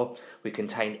it well. We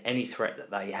contained any threat that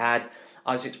they had.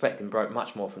 I was expecting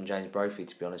much more from James Brophy,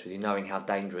 to be honest with you, knowing how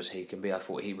dangerous he can be. I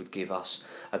thought he would give us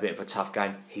a bit of a tough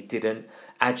game. He didn't.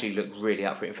 Adji looked really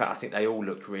up for it. In fact, I think they all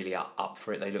looked really up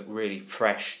for it. They looked really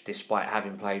fresh despite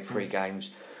having played 3 games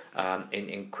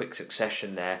in quick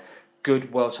succession there.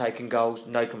 Good, well-taken goals.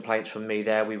 No complaints from me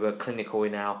there. We were clinical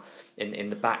in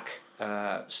the back,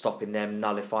 stopping them,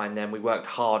 nullifying them. We worked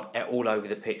hard all over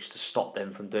the pitch to stop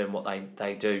them from doing what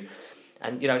they do.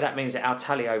 And, that means that our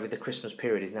tally over the Christmas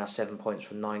period is now 7 points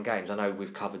from 9 games. I know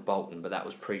we've covered Bolton, but that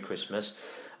was pre-Christmas,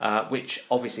 which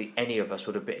obviously any of us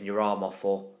would have bitten your arm off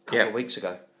for a couple of weeks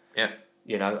ago. Yeah.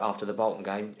 After the Bolton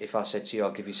game, if I said to you,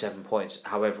 I'll give you 7 points,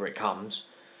 however it comes,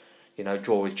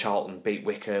 draw with Charlton, beat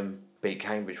Wycombe, beat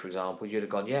Cambridge, for example, you'd have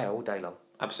gone, all day long.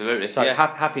 Absolutely. So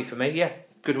happy for me, yeah.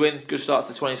 Good win, good start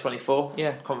to 2024.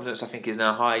 Yeah. Confidence, I think, is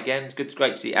now high again. It's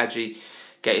great to see Adji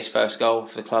get his first goal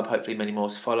for the club. Hopefully many more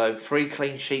to follow. 3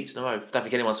 clean sheets in a row. Don't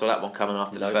think anyone saw that one coming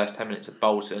after the first 10 minutes at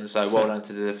Bolton. So well done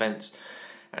to the defence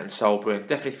and Solbring.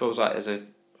 Definitely feels like there's a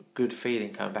good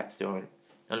feeling coming back to the Orient.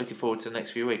 I'm looking forward to the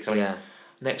next few weeks.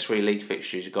 Next 3 league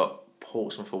fixtures, you've got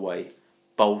Portsmouth away,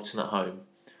 Bolton at home,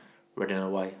 Reading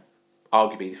away.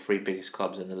 Arguably the 3 biggest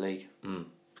clubs in the league.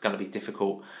 It's going to be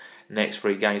difficult next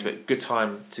 3 games, but good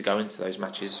time to go into those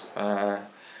matches. And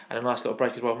a nice little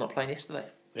break as well of not playing yesterday.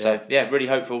 Yeah. So, really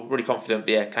hopeful, really confident.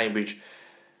 But Cambridge,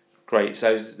 great.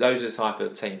 So those are the type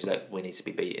of teams that we need to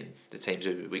be beating, the teams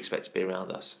who we expect to be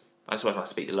around us. And it's always nice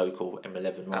to beat the local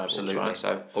M11 rivals. Absolutely. Right?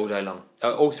 So, all day long.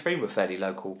 All 3 were fairly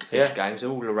local-ish games. They're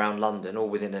all around London, all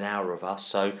within an hour of us.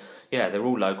 So, they're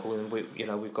all local, and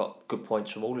we've got good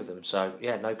points from all of them. So,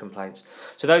 no complaints.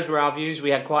 So those were our views.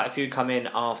 We had quite a few come in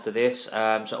after this.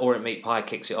 So Orient Meat Pie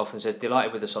kicks it off and says,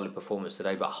 delighted with a solid performance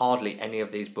today, but hardly any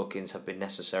of these bookings have been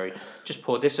necessary. Just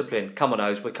poor discipline. Come on,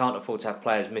 O's. We can't afford to have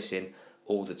players missing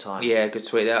all the time. Yeah, good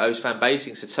tweet there. O's fan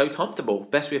Basing said, so comfortable.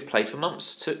 Best we've played for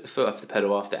months. Took the foot off the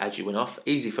pedal after Adji went off.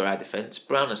 Easy for our defence.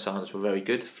 Brown and Sanders were very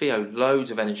good. Theo, loads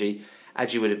of energy.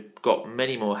 Adji would have got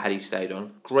many more had he stayed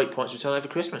on. Great points return over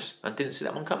Christmas. And didn't see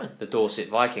that one coming. The Dorset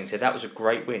Vikings said, that was a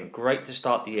great win. Great to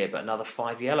start the year, but another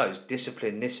 5 yellows.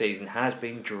 Discipline this season has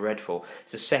been dreadful.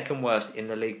 It's the second worst in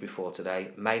the league before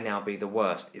today. May now be the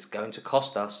worst. It's going to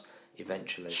cost us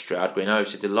eventually. Stroud Green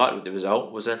said, delighted with the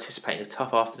result, was anticipating a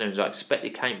tough afternoon as I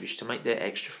expected Cambridge to make their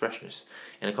extra freshness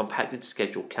in a compacted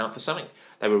schedule count for something.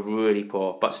 They were really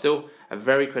poor, but still a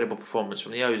very credible performance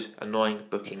from the O's, annoying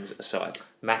bookings aside.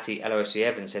 Matty LOFC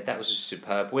Evans said that was a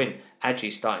superb win.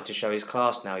 Adji's starting to show his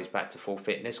class now, he's back to full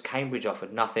fitness. Cambridge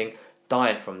offered nothing.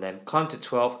 Dire from them, climbed to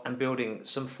 12 and building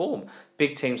some form.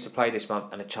 Big teams to play this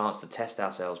month and a chance to test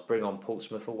ourselves. Bring on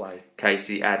Portsmouth away.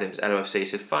 Casey Adams, LOFC,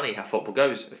 said, funny how football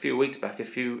goes. A few weeks back, a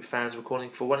few fans were calling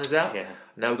for runners out. Yeah.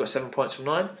 Now we've got 7 points from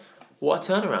 9. What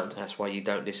a turnaround. That's why you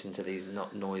don't listen to this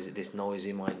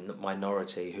noisy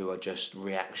minority who are just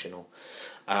reactive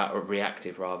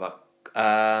rather.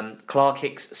 Clark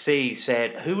Hicks C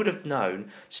said, who would have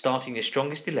known starting your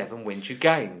strongest 11 wins you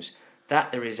games?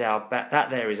 That there is our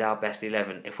best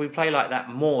 11. If we play like that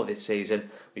more this season,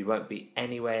 we won't be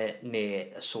anywhere near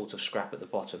a sort of scrap at the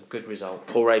bottom. Good result.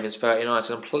 Paul Ravens 39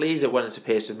 said, I'm pleased that Wellens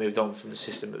appears to have moved on from the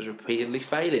system that was repeatedly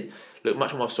failing. Looked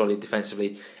much more solid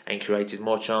defensively and created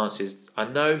more chances. I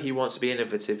know he wants to be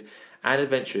innovative and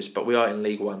adventurous, but we are in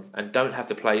League One and don't have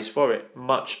the players for it.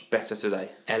 Much better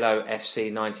today.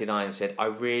 LOFC99 said,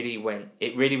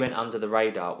 it really went under the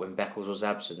radar when Beckles was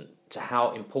absent to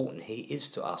how important he is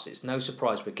to us. It's no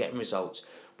surprise we're getting results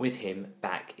with him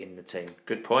back in the team.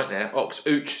 Good point there. Ox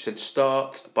Ooch said,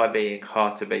 start by being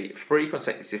hard to beat. 3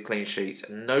 consecutive clean sheets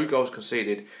and no goals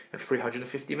conceded in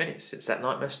 350 minutes since that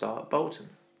nightmare start at Bolton.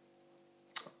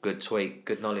 Good tweet,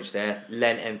 good knowledge there.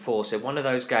 Len M4 said, one of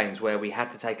those games where we had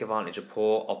to take advantage of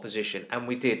poor opposition, and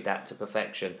we did that to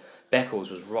perfection. Beckles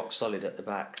was rock solid at the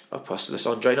back. Apostolus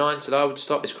Andre 9 said, I would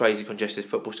stop this crazy congested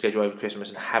football schedule over Christmas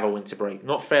and have a winter break.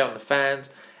 Not fair on the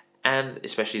fans and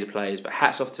especially the players, but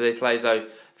hats off to the players though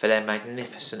for their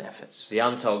magnificent efforts. The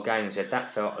Untold Gang said,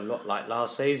 that felt a lot like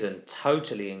last season,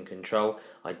 totally in control.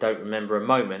 I don't remember a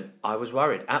moment I was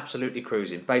worried, absolutely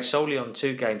cruising. Based solely on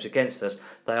 2 games against us,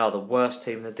 they are the worst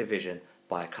team in the division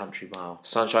by a country mile.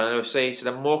 Sunshine LFC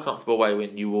said, a more comfortable away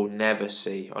win you will never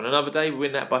see. On another day we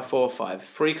win that by 4 or 5.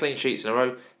 3 clean sheets in a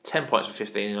row, 10 points for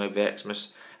 15 over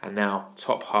Xmas, and now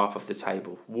top half of the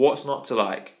table. What's not to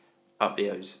like? Up the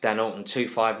O's. Dan Alton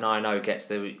 2590 gets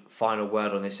the final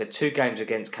word on this. Said 2 games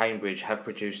against Cambridge have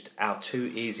produced our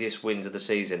 2 easiest wins of the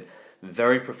season.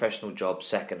 Very professional job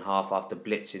second half after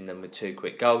blitzing them with 2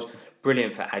 quick goals.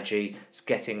 Brilliant for Adji,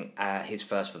 getting his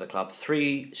first for the club.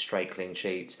 3 straight clean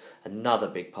sheets. Another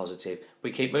big positive.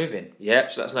 We keep moving.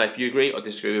 Yep, so let us know if you agree or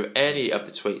disagree with any of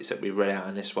the tweets that we read out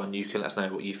in this one. You can let us know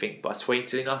what you think by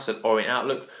tweeting us at Orient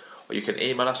Outlook. Or you can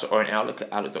email us at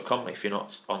orientoutlook@outlook.com. If you're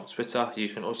not on Twitter, you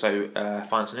can also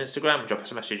find us on Instagram and drop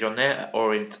us a message on there at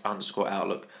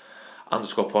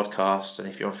orient_outlook_podcast. And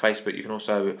if you're on Facebook, you can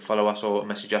also follow us or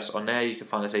message us on there. You can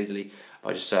find us easily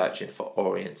by just searching for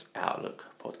Orient Outlook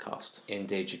Podcast.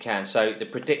 Indeed you can. So the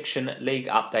prediction league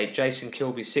update. Jason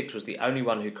Kilby 6 was the only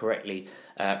one who correctly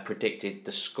predicted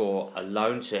the score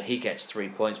alone. So he gets 3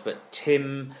 points. But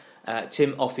Tim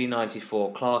Offey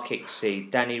 94, Clark XC,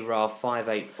 Danny Ra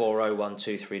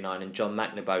 58401239 and John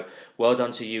McNabo. Well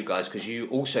done to you guys because you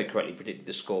also correctly predicted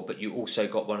the score, but you also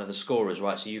got one of the scorers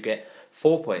right, so you get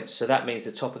 4 points. So that means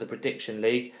the top of the prediction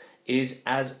league is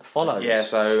as follows. Yeah,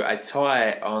 so a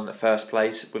tie on first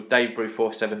place with Dave Brew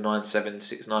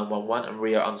 47976911 and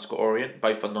Rio_Orient,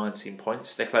 both on 19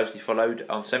 points. They're closely followed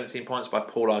on 17 points by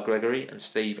Paul R. Gregory and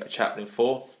Steve Chaplin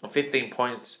 4. On 15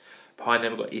 points behind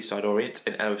them we've got Eastside Orient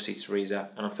and LFC Teresa,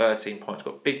 and on 13 points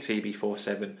we've got Big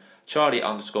TB47,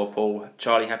 Charlie_Paul,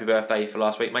 Charlie, happy birthday for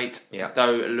last week, mate. Yeah.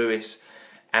 Doe, Lewis,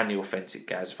 and the Authentic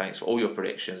Gaz. Thanks for all your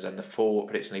predictions, and the full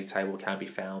prediction league table can be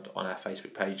found on our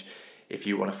Facebook page if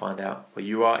you want to find out where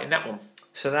you are in that one.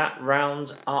 So that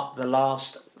rounds up the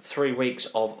last 3 weeks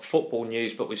of football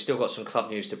news, but we've still got some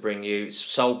club news to bring you.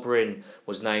 Sol Bryn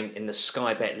was named in the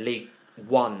Sky Bet League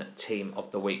 1 team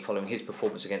of the week following his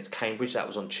performance against Cambridge. That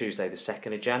was on Tuesday the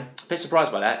 2nd of Jan. A bit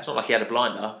surprised by that. It's not like he had a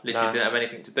blinder. Literally didn't have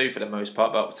anything to do for the most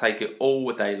part, but we'll take it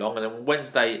all day long. And then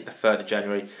Wednesday the 3rd of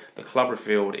January, the club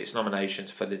revealed its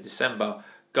nominations for the December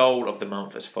goal of the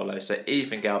month as follows. So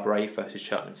Ethan Galbraith versus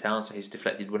Charlton Town, so his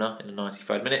deflected winner in the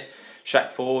 93rd minute.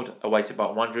 Shaq Ford awaited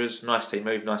by Wanderers. Nice team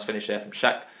move, nice finish there from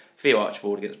Shaq. Theo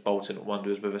Archibald against Bolton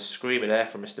Wanderers with a screamer there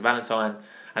from Mr. Valentine.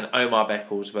 And Omar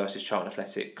Beckles versus Charlton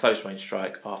Athletic. Close range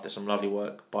strike after some lovely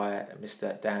work by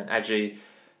Mr. Dan Adji.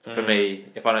 For me,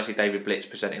 if I don't see David Blitz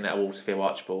presenting that award to Theo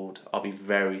Archibald, I'll be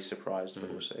very surprised,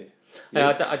 but we'll see.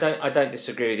 Yeah. I don't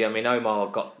disagree with you. I mean, Omar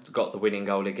got the winning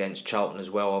goal against Charlton as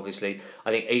well, obviously.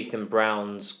 I think Ethan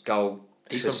Brown's goal...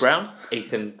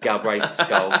 Ethan Galbraith's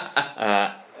goal,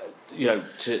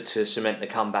 to cement the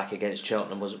comeback against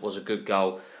Cheltenham was a good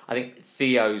goal. I think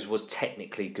Theo's was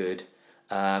technically good.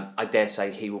 I dare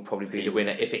say he will probably be the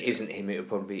winner. If it isn't him, it would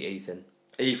probably be Ethan.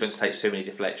 Ethan's takes too many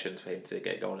deflections for him to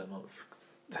get a goal in a month.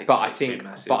 But I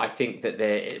think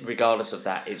that regardless of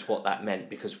that, it's what that meant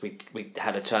because we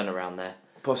had a turnaround there.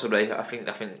 Possibly, I think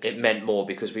it meant more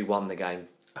because we won the game.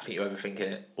 I think you're overthinking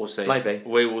it. We'll see. Maybe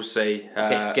we will see.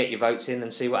 Get your votes in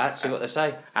and see what they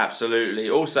say. Absolutely.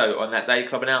 Also on that day,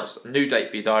 club announced a new date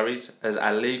for your diaries as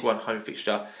our League One home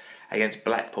fixture against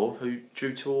Blackpool, who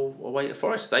drew to away at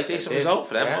Forest today. Decent result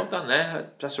for them. Yeah. Well done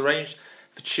there. That's arranged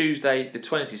for Tuesday, the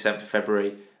 27th of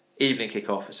February. Evening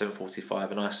kick-off at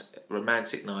 7:45. A nice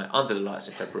romantic night under the lights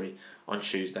in February on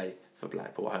Tuesday for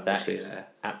Blackpool. I hope we'll see you there.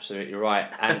 Absolutely right.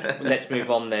 And let's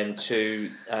move on then to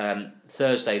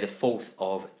Thursday, the 4th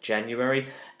of January.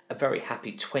 A very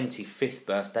happy 25th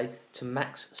birthday to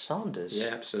Max Sanders.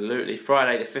 Yeah, absolutely.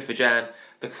 Friday, the 5th of Jan,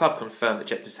 the club confirmed that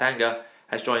Jep Tatanga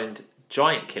has joined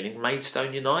giant-killing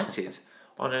Maidstone United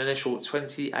on an initial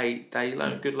 28-day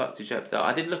loan. Good luck to Jep.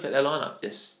 I did look at their lineup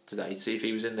yesterday to see if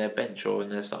he was in their bench or in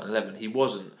their starting 11. He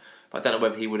wasn't, but I don't know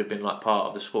whether he would have been like part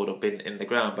of the squad or been in the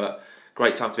ground. But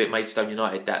great time to be at Maidstone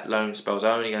United. That loan spell's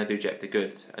only going to do Jep the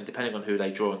good, and depending on who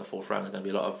they draw in the fourth round, there's going to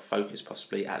be a lot of focus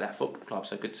possibly at that football club.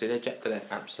 So good to see their Jep there.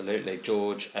 Absolutely,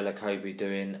 George Elakobi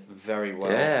doing very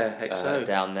well.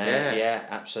 Down there. Yeah,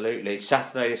 absolutely.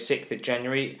 Saturday the 6th of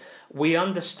January. We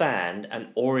understand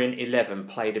an Orient 11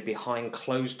 played a behind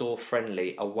closed door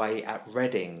friendly away at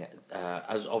Reading,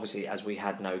 as we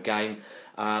had no game.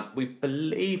 We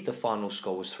believe the final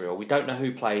score was 3-3. We don't know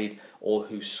who played or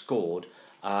who scored,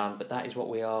 but that is what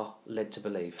we are led to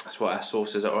believe. That's what our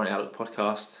sources at Orient Outlook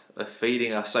Podcast are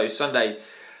feeding us. So Sunday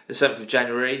the 7th of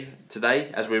January,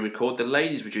 today, as we record, the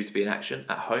ladies were due to be in action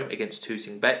at home against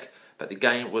Tooting Bec, but the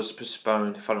game was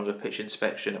postponed following a pitch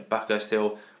inspection at Buckhurst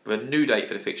Hill, with a new date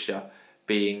for the fixture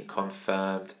being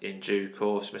confirmed in due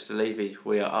course. Mr. Levy,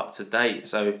 we are up to date.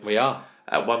 So we are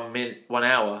at 1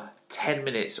 hour, 10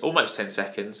 minutes, almost 10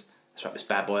 seconds. Let's wrap this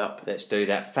bad boy up. Let's do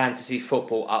that. Fantasy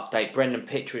football update. Brendan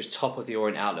Pitcher is top of the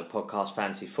Orient Outlook Podcast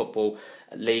Fantasy Football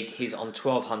League. He's on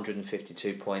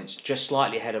 1,252 points, just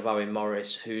slightly ahead of Owen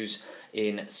Morris, who's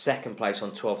in second place on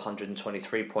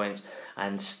 1,223 points,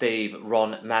 and Steve,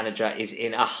 Ron, manager, is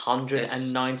in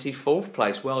 194th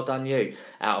place. Well done you.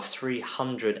 Out of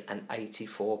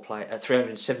 374 players,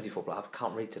 374 players. I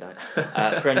can't read today.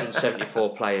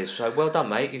 374 players. So well done,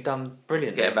 mate. You've done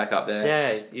brilliant. Getting back up there.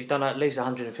 Yeah, you've done at least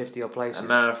 150 odd places. A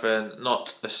marathon,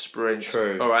 not a sprint.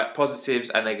 True. All right, positives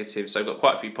and negatives. So I've got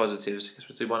quite a few positives. I guess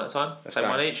we'll do one at a time. That's Take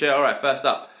great. one each. Yeah. All right. First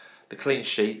up, the clean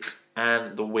sheet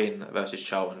and the win versus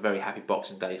Charlton. Very happy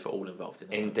Boxing Day for all involved in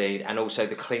that. Indeed, and also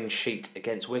the clean sheet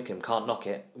against Wycombe. Can't knock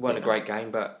it. Weren't a great game,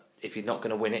 but if you're not going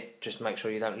to win it, just make sure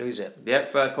you don't lose it. Yep,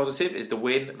 third positive is the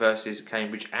win versus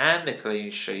Cambridge and the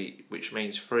clean sheet, which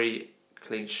means 3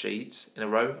 clean sheets in a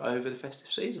row over the festive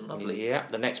season. Lovely. Yeah,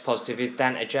 the next positive is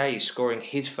Dan Ajay scoring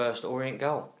his first Orient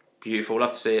goal. Beautiful,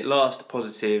 love to see it. Last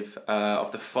positive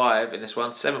of the 5 in this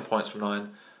one, 7 points from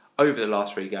 9 over the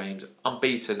last 3 games,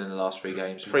 unbeaten in the last 3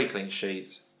 games, 3 clean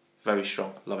sheets, very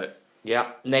strong, love it.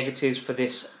 Yeah, negatives for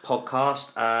this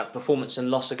podcast, performance and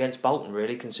loss against Bolton,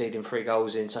 really, conceding 3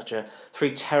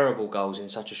 terrible goals in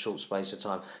such a short space of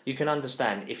time. You can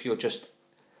understand if you're just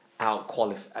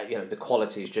the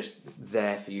quality is just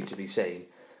there for you to be seen,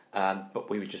 but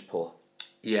we were just poor.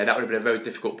 Yeah, that would have been a very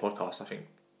difficult podcast, I think,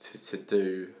 to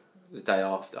do the day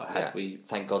after.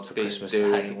 Thank God for Christmas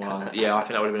Day. Yeah, I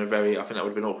think that would have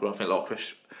been awkward. I think a lot of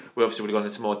we obviously would have gone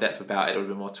into more depth about it. There would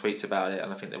have been more tweets about it,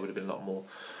 and I think there would have been a lot more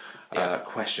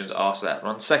questions asked that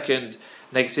one. Second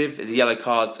negative is the yellow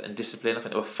cards and discipline. I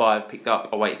think there were 5 picked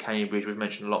up away at Cambridge. We've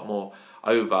mentioned a lot more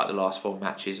over the last 4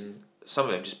 matches, and some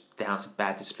of them just down to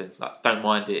bad discipline. Like, don't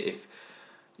mind it if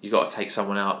you've got to take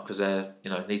someone out because they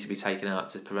need to be taken out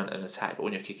to prevent an attack, but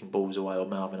when you're kicking balls away or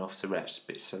mouthing off to refs, a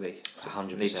bit silly. So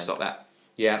 100%. Need to stop that.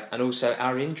 Yeah, and also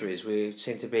our injuries. We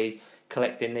seem to be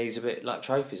collecting these a bit like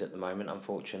trophies at the moment,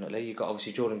 unfortunately. You've got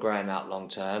obviously Jordan Graham out long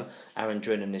term, Aaron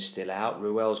Drennan is still out,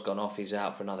 Ruel's gone off, he's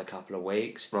out for another couple of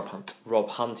weeks. Rob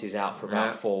Hunt is out for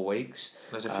about 4 weeks.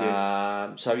 There's a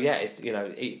few. So yeah, it's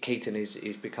Keaton is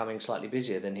becoming slightly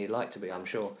busier than he'd like to be, I'm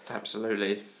sure.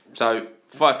 Absolutely. So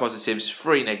 5 positives,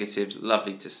 3 negatives,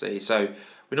 lovely to see. So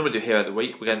we normally do Hero of the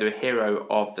Week. We're going to do a Hero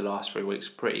of the last 3 weeks.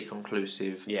 Pretty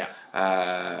conclusive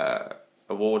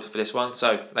award for this one.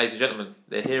 So, ladies and gentlemen,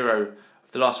 the Hero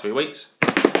of the last 3 weeks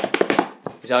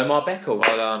is Omar Beckles.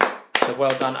 Well done. So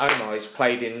well done, Omar. He's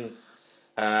played in,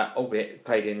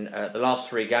 the last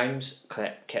 3 games,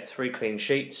 kept 3 clean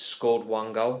sheets, scored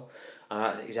 1 goal.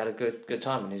 He's had a good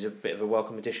time, and he's a bit of a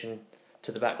welcome addition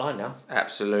to the back line now.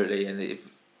 Absolutely, and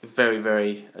very,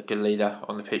 very a good leader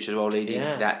on the pitch as well, leading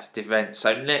that defence.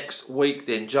 So next week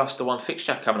then, just the one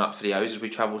fixture coming up for the O's as we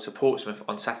travel to Portsmouth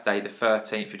on Saturday the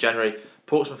 13th of January.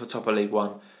 Portsmouth are top of League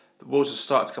One. The Wolves have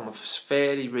started to come off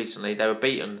fairly recently. They were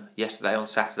beaten yesterday on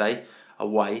Saturday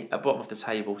away at bottom of the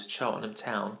table to Charlton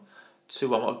Town 2-1.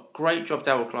 What a great job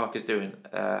Darryl Clark is doing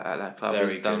at that club.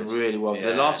 He's done really well.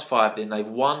 Yeah. The last 5 then, they've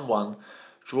won 1,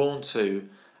 drawn 2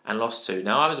 and lost 2.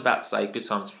 Now I was about to say good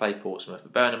time to play Portsmouth,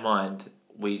 but bearing in mind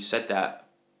we said that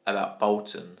about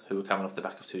Bolton, who were coming off the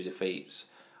back of 2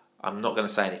 defeats. I'm not going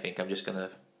to say anything. I'm just going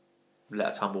to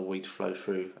let a tumbleweed flow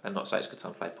through and not say it's a good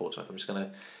time to play Portsmouth. I'm just going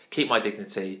to keep my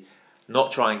dignity,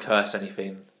 not try and curse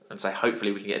anything, and say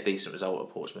hopefully we can get a decent result at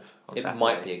Portsmouth on Saturday. It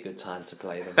might be a good time to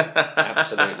play them.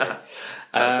 Absolutely.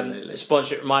 Absolutely.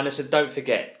 Sponsorship reminder, so don't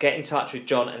forget, get in touch with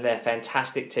John and their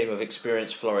fantastic team of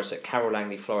experienced florists at Carol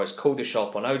Langley Florist. Call the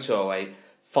shop on 0208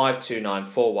 529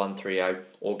 4130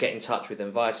 or get in touch with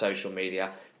them via social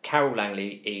media, Carol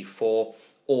Langley E4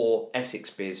 or Essex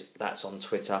Biz, that's on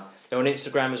Twitter. They're on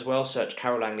Instagram as well, search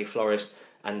Carol Langley Florist,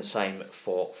 and the same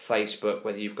for Facebook.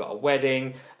 Whether you've got a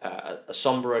wedding, a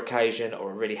sombre occasion,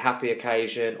 or a really happy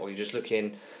occasion, or you're just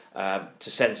looking to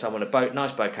send someone a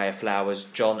nice bouquet of flowers,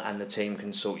 John and the team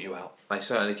can sort you out. They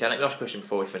certainly can. Let me ask a question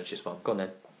before we finish this one. Go on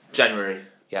then. January.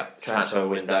 Yeah. Transfer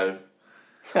window.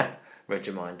 Read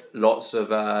your mind. Lots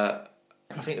of, I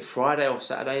think Friday or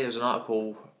Saturday, there was an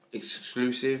article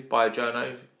exclusive by a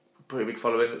journo, pretty big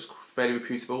following, looks fairly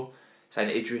reputable, saying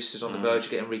that Idris is on the verge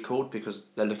of getting recalled because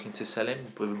they're looking to sell him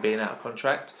with him being out of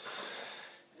contract.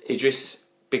 Idris,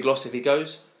 big loss if he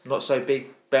goes. Not so big,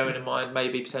 bearing in mind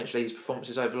maybe potentially his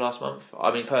performances over the last month.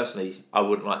 I mean, personally, I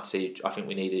wouldn't like to see. I think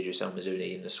we need Idris El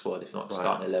Mazouni in the squad, if not the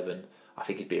starting 11. I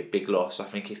think it'd be a big loss. I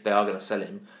think if they are going to sell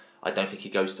him, I don't think he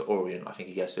goes to Orient. I think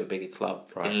he goes to a bigger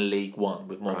club in League One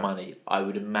with more money. I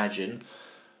would imagine.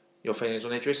 Your feelings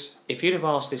on Idris? If you'd have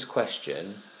asked this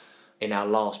question in our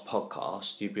last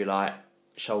podcast, you'd be like,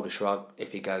 shoulder shrug,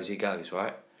 if he goes,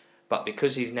 right? But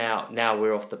because he's now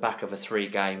we're off the back of three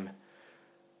games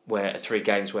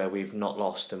where we've not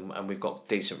lost and we've got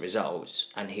decent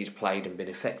results, and he's played and been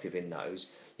effective in those,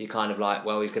 you're kind of like,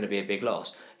 well, he's going to be a big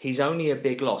loss. He's only a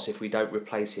big loss if we don't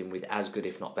replace him with as good,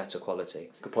 if not better, quality.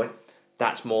 Good point.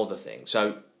 That's more the thing.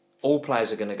 So all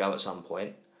players are going to go at some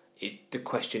point. The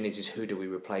question is who do we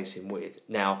replace him with?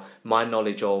 Now, my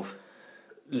knowledge of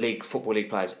Football League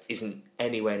players isn't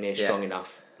anywhere near strong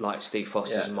enough, like Steve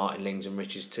Foster's and Martin Ling's and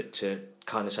Richards, to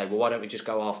kind of say, well, why don't we just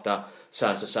go after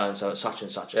so-and-so at such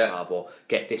and such a club, or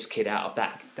get this kid out of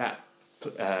that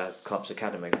club's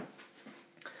academy.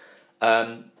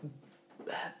 I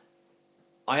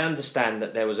understand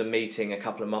that there was a meeting a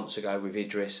couple of months ago with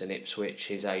Idris and Ipswich,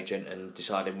 his agent, and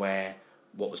deciding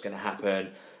what was going to happen.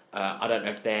 I don't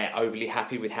know if they're overly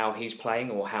happy with how he's playing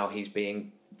or how he's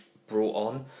being brought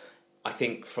on. I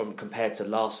think compared to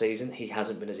last season, he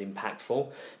hasn't been as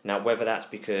impactful. Now, whether that's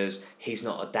because he's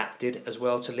not adapted as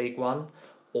well to League One,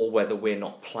 or whether we're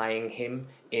not playing him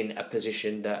in a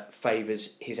position that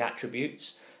favours his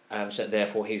attributes, so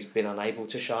therefore he's been unable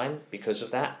to shine because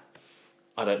of that,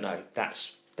 I don't know.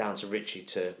 That's down to Richie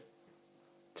to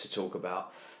talk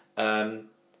about.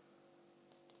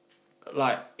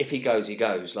 If he goes, he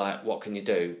goes. What can you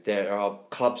do? There are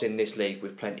clubs in this league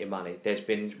with plenty of money. There's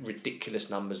been ridiculous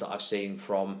numbers that I've seen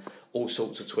from all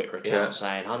sorts of Twitter accounts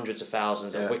saying hundreds of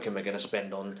thousands that Wycombe are going to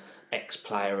spend on X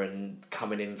player and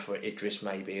coming in for Idris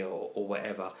maybe or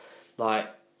whatever. I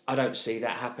don't see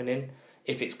that happening.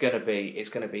 If it's going to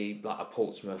be like a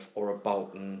Portsmouth or a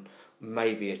Bolton,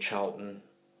 maybe a Charlton,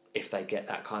 if they get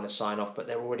that kind of sign off. But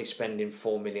they're already spending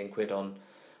 £4 million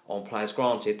on players.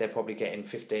 Granted, they're probably getting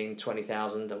 15,000,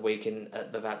 20,000 a week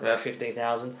at the VAT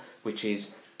 15,000, which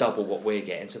is double what we're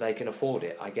getting, so they can afford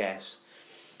it, I guess.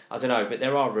 I don't know, but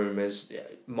there are rumours.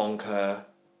 Moncur.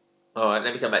 All right,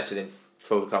 let me come back to them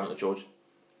before we come to George.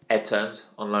 Ed Turns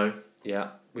on loan. Yeah,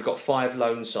 we've got 5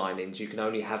 loan signings. You can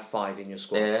only have 5 in your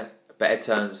squad. Yeah, but Ed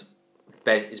Turns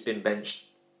has been benched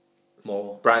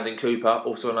more. Brandon Cooper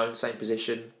also on loan, same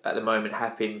position at the moment.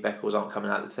 Happy and Beckles aren't coming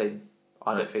out of the team.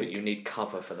 I don't think. But you need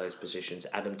cover for those positions.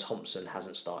 Adam Thompson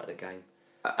hasn't started a game.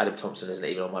 Adam Thompson isn't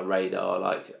even on my radar.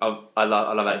 I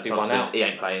love Adam Thompson. He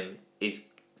ain't playing.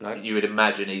 You would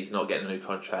imagine he's not getting a new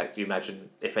contract. You imagine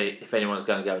if anyone's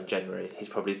going to go in January, he's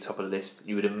probably the top of the list.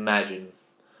 You would imagine.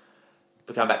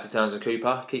 But going back to Turns and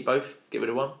Cooper, keep both. Get rid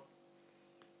of one.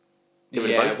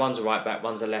 One's a right back,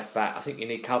 one's a left back. I think you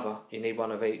need cover. You need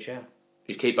one of each. Yeah.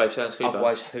 You keep both Turns Cooper.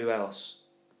 Otherwise, who else?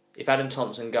 If Adam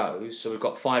Thompson goes, so we've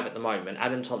got 5 at the moment.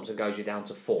 Adam Thompson goes, you're down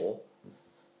to 4.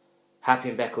 Happy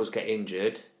and Beckles get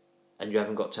injured, and you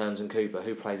haven't got Turns and Cooper.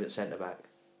 Who plays at centre back?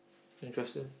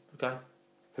 Interesting. Okay.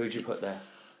 Who would you put there?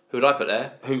 Who would I put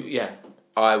there?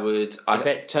 I would.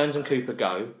 If Turns and Cooper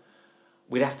go,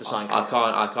 we'd have to sign. I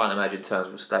can't imagine Turns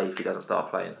will stay if he doesn't start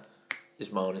playing.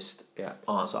 Is my honest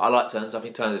answer. I like Turns. I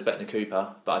think Turns is better than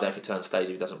Cooper, but I don't think Turns stays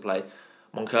if he doesn't play.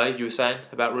 Moncur, you were saying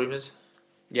about rumours?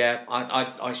 Yeah,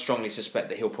 I strongly suspect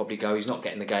that he'll probably go. He's not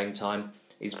getting the game time.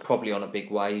 He's probably on a big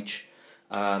wage.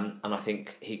 And I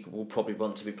think he will probably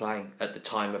want to be playing at the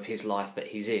time of his life that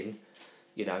he's in.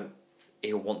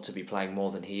 He'll want to be playing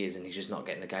more than he is, and he's just not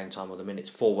getting the game time or the minutes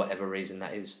for whatever reason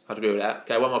that is. I'd agree with that.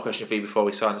 Okay, one more question for you before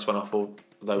we sign this one off,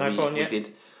 although we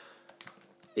did.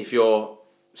 If you're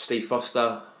Steve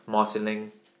Foster, Martin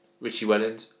Ling, Richie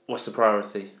Wellens, what's the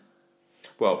priority?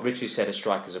 Well, Richie said a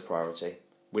striker's a priority.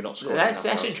 We're not scoring. That's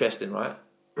interesting, right?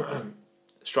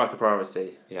 Striker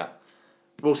priority. Yeah.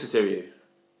 Raw Sotiriou,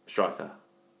 striker.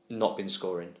 Not been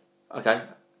scoring. Okay.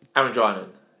 Aaron Drinan,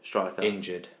 striker.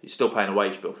 Injured. You're still paying a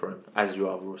wage bill for him, as you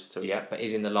are with Raw Sotiriou. Yeah, but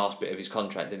he's in the last bit of his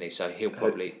contract, isn't he? So he'll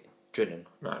probably... Drinan.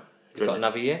 No. He's got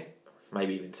another year?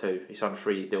 Maybe even 2. He signed a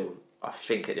 3-year deal I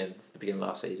think at the beginning of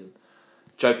last season.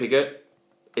 Joe Pigott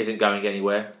isn't going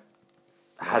anywhere.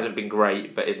 Hasn't been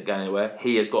great, but isn't going anywhere.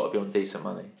 He has got to be on decent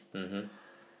money. Mm-hmm.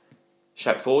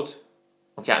 Shaq Ford,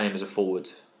 I'm counting him as a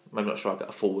forward. Maybe not striker,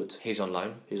 a forward. He's on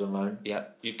loan. He's on loan. Yeah,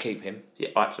 you keep him. Yeah,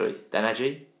 absolutely.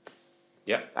 Danaji.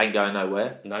 Yeah. Ain't going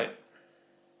nowhere. No.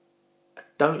 I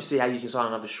don't see how you can sign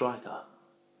another striker.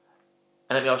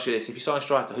 And let me ask you this: if you sign a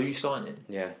striker, who are you signing?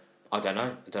 Yeah, I don't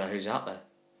know. I don't know who's out there.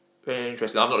 Very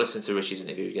interesting. I've not listened to Richie's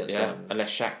interview against unless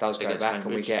Shaq does go back Cambridge.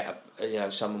 and we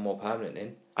get someone more permanent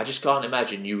in. I just can't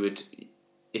imagine you would,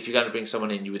 if you're going to bring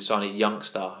someone in, you would sign a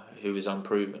youngster who is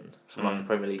unproven from like a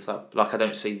Premier League club. Like, I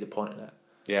don't see the point in that.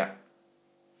 Yeah.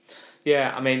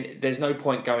 Yeah, I mean, there's no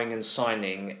point going and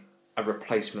signing a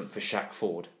replacement for Shaq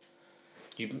Ford.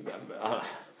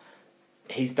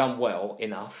 He's done well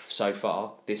enough so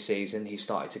far this season. He's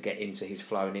started to get into his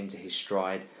flow and into his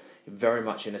stride. Very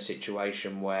much in a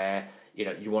situation where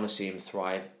you want to see him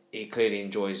thrive. He clearly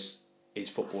enjoys his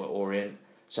football at Orient,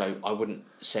 so I wouldn't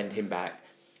send him back.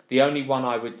 The only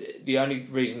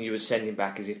reason you would send him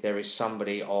back is if there is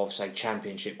somebody of, say,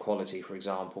 Championship quality, for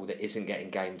example, that isn't getting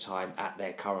game time at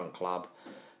their current club,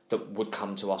 that would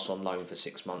come to us on loan for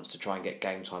 6 months to try and get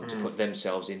game time to put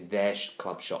themselves in their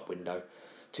club shop window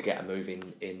to get a move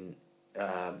in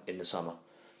the summer.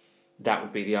 That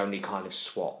would be the only kind of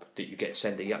swap that you get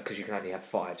sending up, because you can only have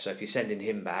 5. So if you're sending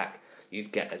him back,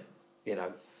 you'd get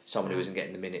someone who isn't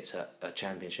getting the minutes at a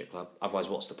Championship club. Otherwise,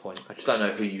 what's the point? I just don't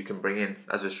know who you can bring in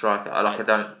as a striker. I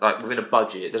don't within a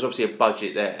budget. There's obviously a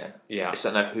budget there. Yeah. I just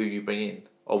don't know who you bring in,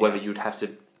 or whether you'd have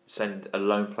to send a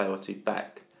lone player or two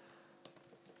back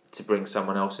to bring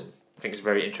someone else in. I think it's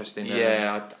very interesting.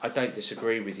 Yeah, I don't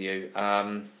disagree with you.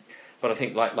 But I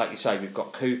think, like you say, we've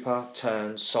got Cooper,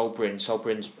 Turns, Solbryn.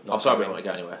 Solbryn's not. Solbryn won't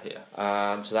go anywhere.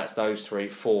 Yeah. So that's those 3: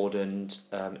 Ford and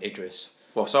Idris.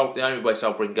 Well, the only way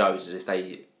Solbryn goes is if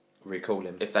they recall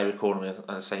him. If they recall him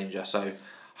as a danger. So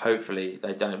hopefully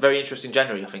they don't. Very interesting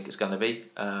January, I think it's going to be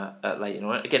at Leyton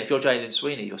Orient. Again, if you're Jayden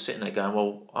Sweeney, you're sitting there going,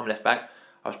 well, I'm left back.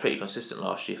 I was pretty consistent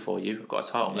last year for you. I've got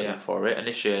a title maybe for it. And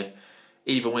this year,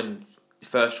 even when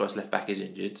first choice left back is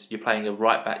injured, you're playing a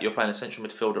right back, you're playing a central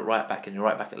midfield at right back and you're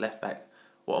right back at left back.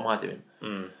 What am I doing?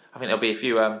 I think there'll be a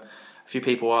few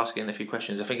people asking a few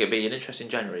questions. I think it'll be an interesting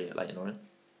January at Leyton Orient.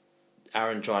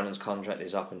 Aaron Drinan's contract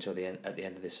is up until at the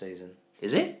end of this season.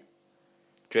 Is it?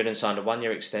 Drinnan signed a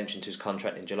 1-year extension to his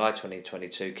contract in July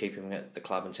 2022, keeping him at the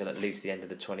club until at least the end of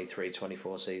the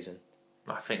 23-24 season.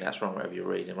 I think that's wrong wherever you're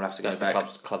reading. We'll have to go that's back.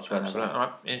 The club's website. All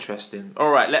right, interesting.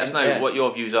 All right, let us know what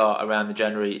your views are around the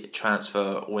January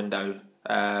transfer window.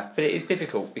 But it is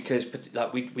difficult because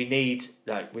we need,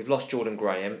 we've lost Jordan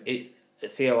Graham.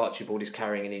 Theo Archibald is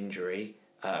carrying an injury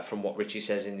from what Richie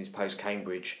says in his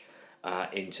post-Cambridge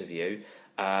interview.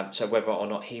 So whether or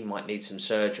not he might need some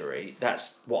surgery,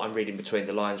 that's what I'm reading between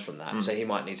the lines from that. So he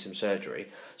might need some surgery.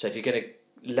 So if you're going to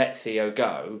let Theo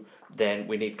go, then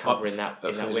we need cover in that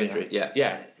winger. Injury. Let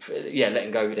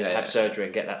him go, have surgery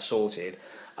and get that sorted.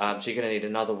 So you're going to need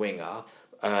another winger.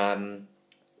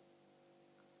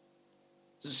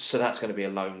 So that's going to be a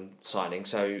loan signing.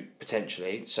 So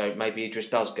potentially, maybe Idris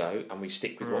does go and we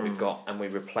stick with what we've got and we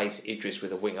replace Idris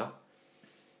with a winger.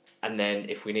 And then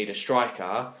if we need a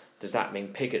striker, does that mean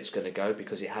Pigott's going to go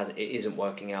because it isn't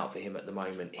working out for him at the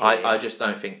moment? I just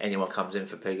don't think anyone comes in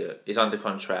for Pigott. He's under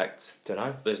contract. Don't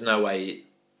know. There's no way.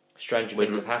 Stranger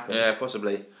things have happened. Yeah,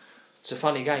 possibly. It's a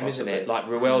funny game, isn't it? Like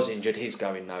Ruel's injured, he's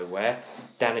going nowhere.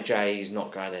 Danaji is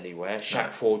not going anywhere.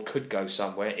 Shaq Ford could go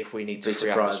somewhere if we need to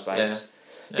free up the space.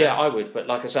 Yeah, I would. But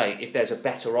like I say, if there's a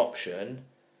better option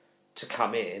to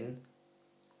come in,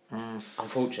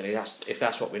 unfortunately, if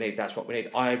that's what we need, that's what we need.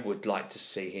 I would like to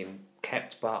see him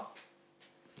kept, but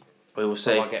we will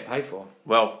see. What I get paid for.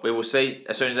 Well, we will see.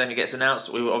 As soon as anything gets announced,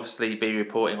 we will obviously be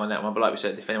reporting on that one. But like we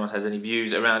said, if anyone has any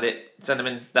views around it, send them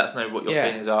in. Let us know what your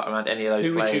feelings are around any of those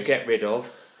players. Who would you get rid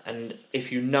of? And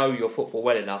if you know your football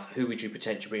well enough, who would you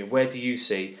potentially bring in? Where do you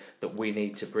see that we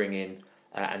need to bring in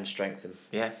and strengthen?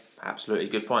 Yeah, absolutely.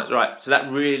 Good points. Right, so that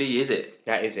really is it.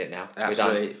 That is it now.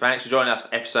 Absolutely. We're done. Thanks for joining us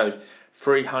for episode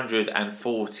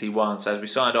 341. So as we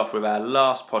signed off with our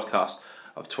last podcast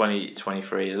of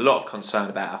 2023, a lot of concern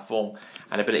about our form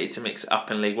and ability to mix it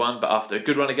up in League One, but after a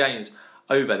good run of games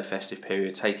over the festive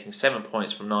period, taking 7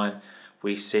 points from 9,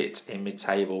 we sit in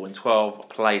mid-table in 12th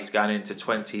place going into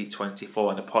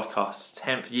 2024 in the podcast's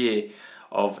 10th year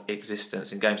of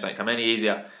existence, and games don't come any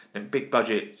easier than big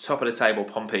budget, top of the table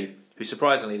Pompey, who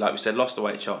surprisingly, like we said, lost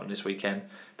away at Charlton this weekend,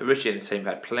 but Richie and the team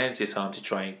have had plenty of time to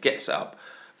try and get set up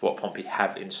for what Pompey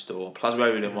have in store. Plus we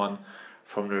only won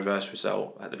from the reverse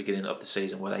result at the beginning of the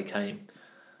season where they came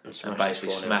and basically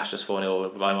smashed us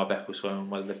 4-0 with Omar Beckel scoring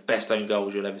one of the best own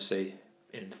goals you'll ever see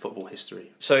in football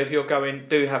history. So if you're going,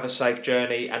 do have a safe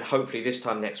journey, and hopefully this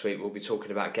time next week we'll be talking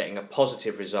about getting a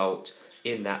positive result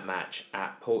in that match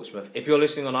at Portsmouth. If you're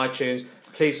listening on iTunes,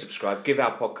 please subscribe, give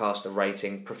our podcast a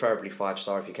rating, preferably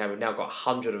 5-star if you can. We've now got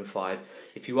 105.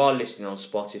 If you are listening on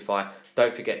Spotify,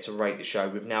 don't forget to rate the show.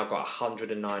 We've now got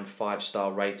 109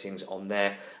 5-star ratings on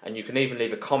there, and you can even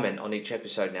leave a comment on each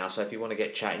episode now, so if you want to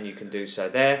get chatting you can do so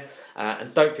there.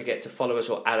 And don't forget to follow us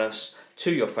or add us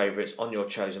to your favourites on your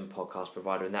chosen podcast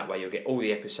provider, and that way you'll get all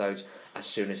the episodes as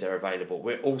soon as they're available.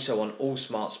 We're also on all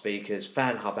smart speakers,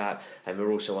 Fan Hub app, and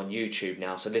we're also on YouTube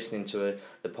now, so listening to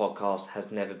the podcast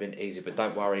has never been easy, but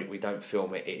don't worry, we don't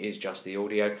film it, it is just the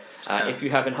audio. If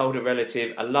you have an older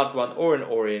relative, a loved one or an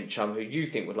Orient chum who you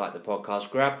think would like the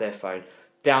podcast, grab their phone,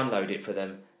 download it for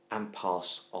them and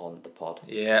pass on the pod.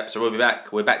 Yeah, so we'll be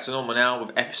back. We're back to normal now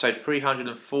with episode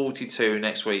 342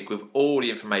 next week with all the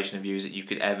information and views that you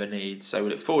could ever need. So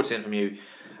we look forward to hearing from you,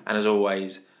 and as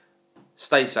always,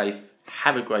 stay safe,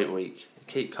 have a great week,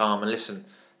 keep calm and listen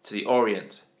to the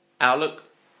Orient Outlook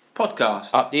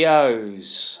podcast. Up the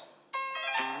O's.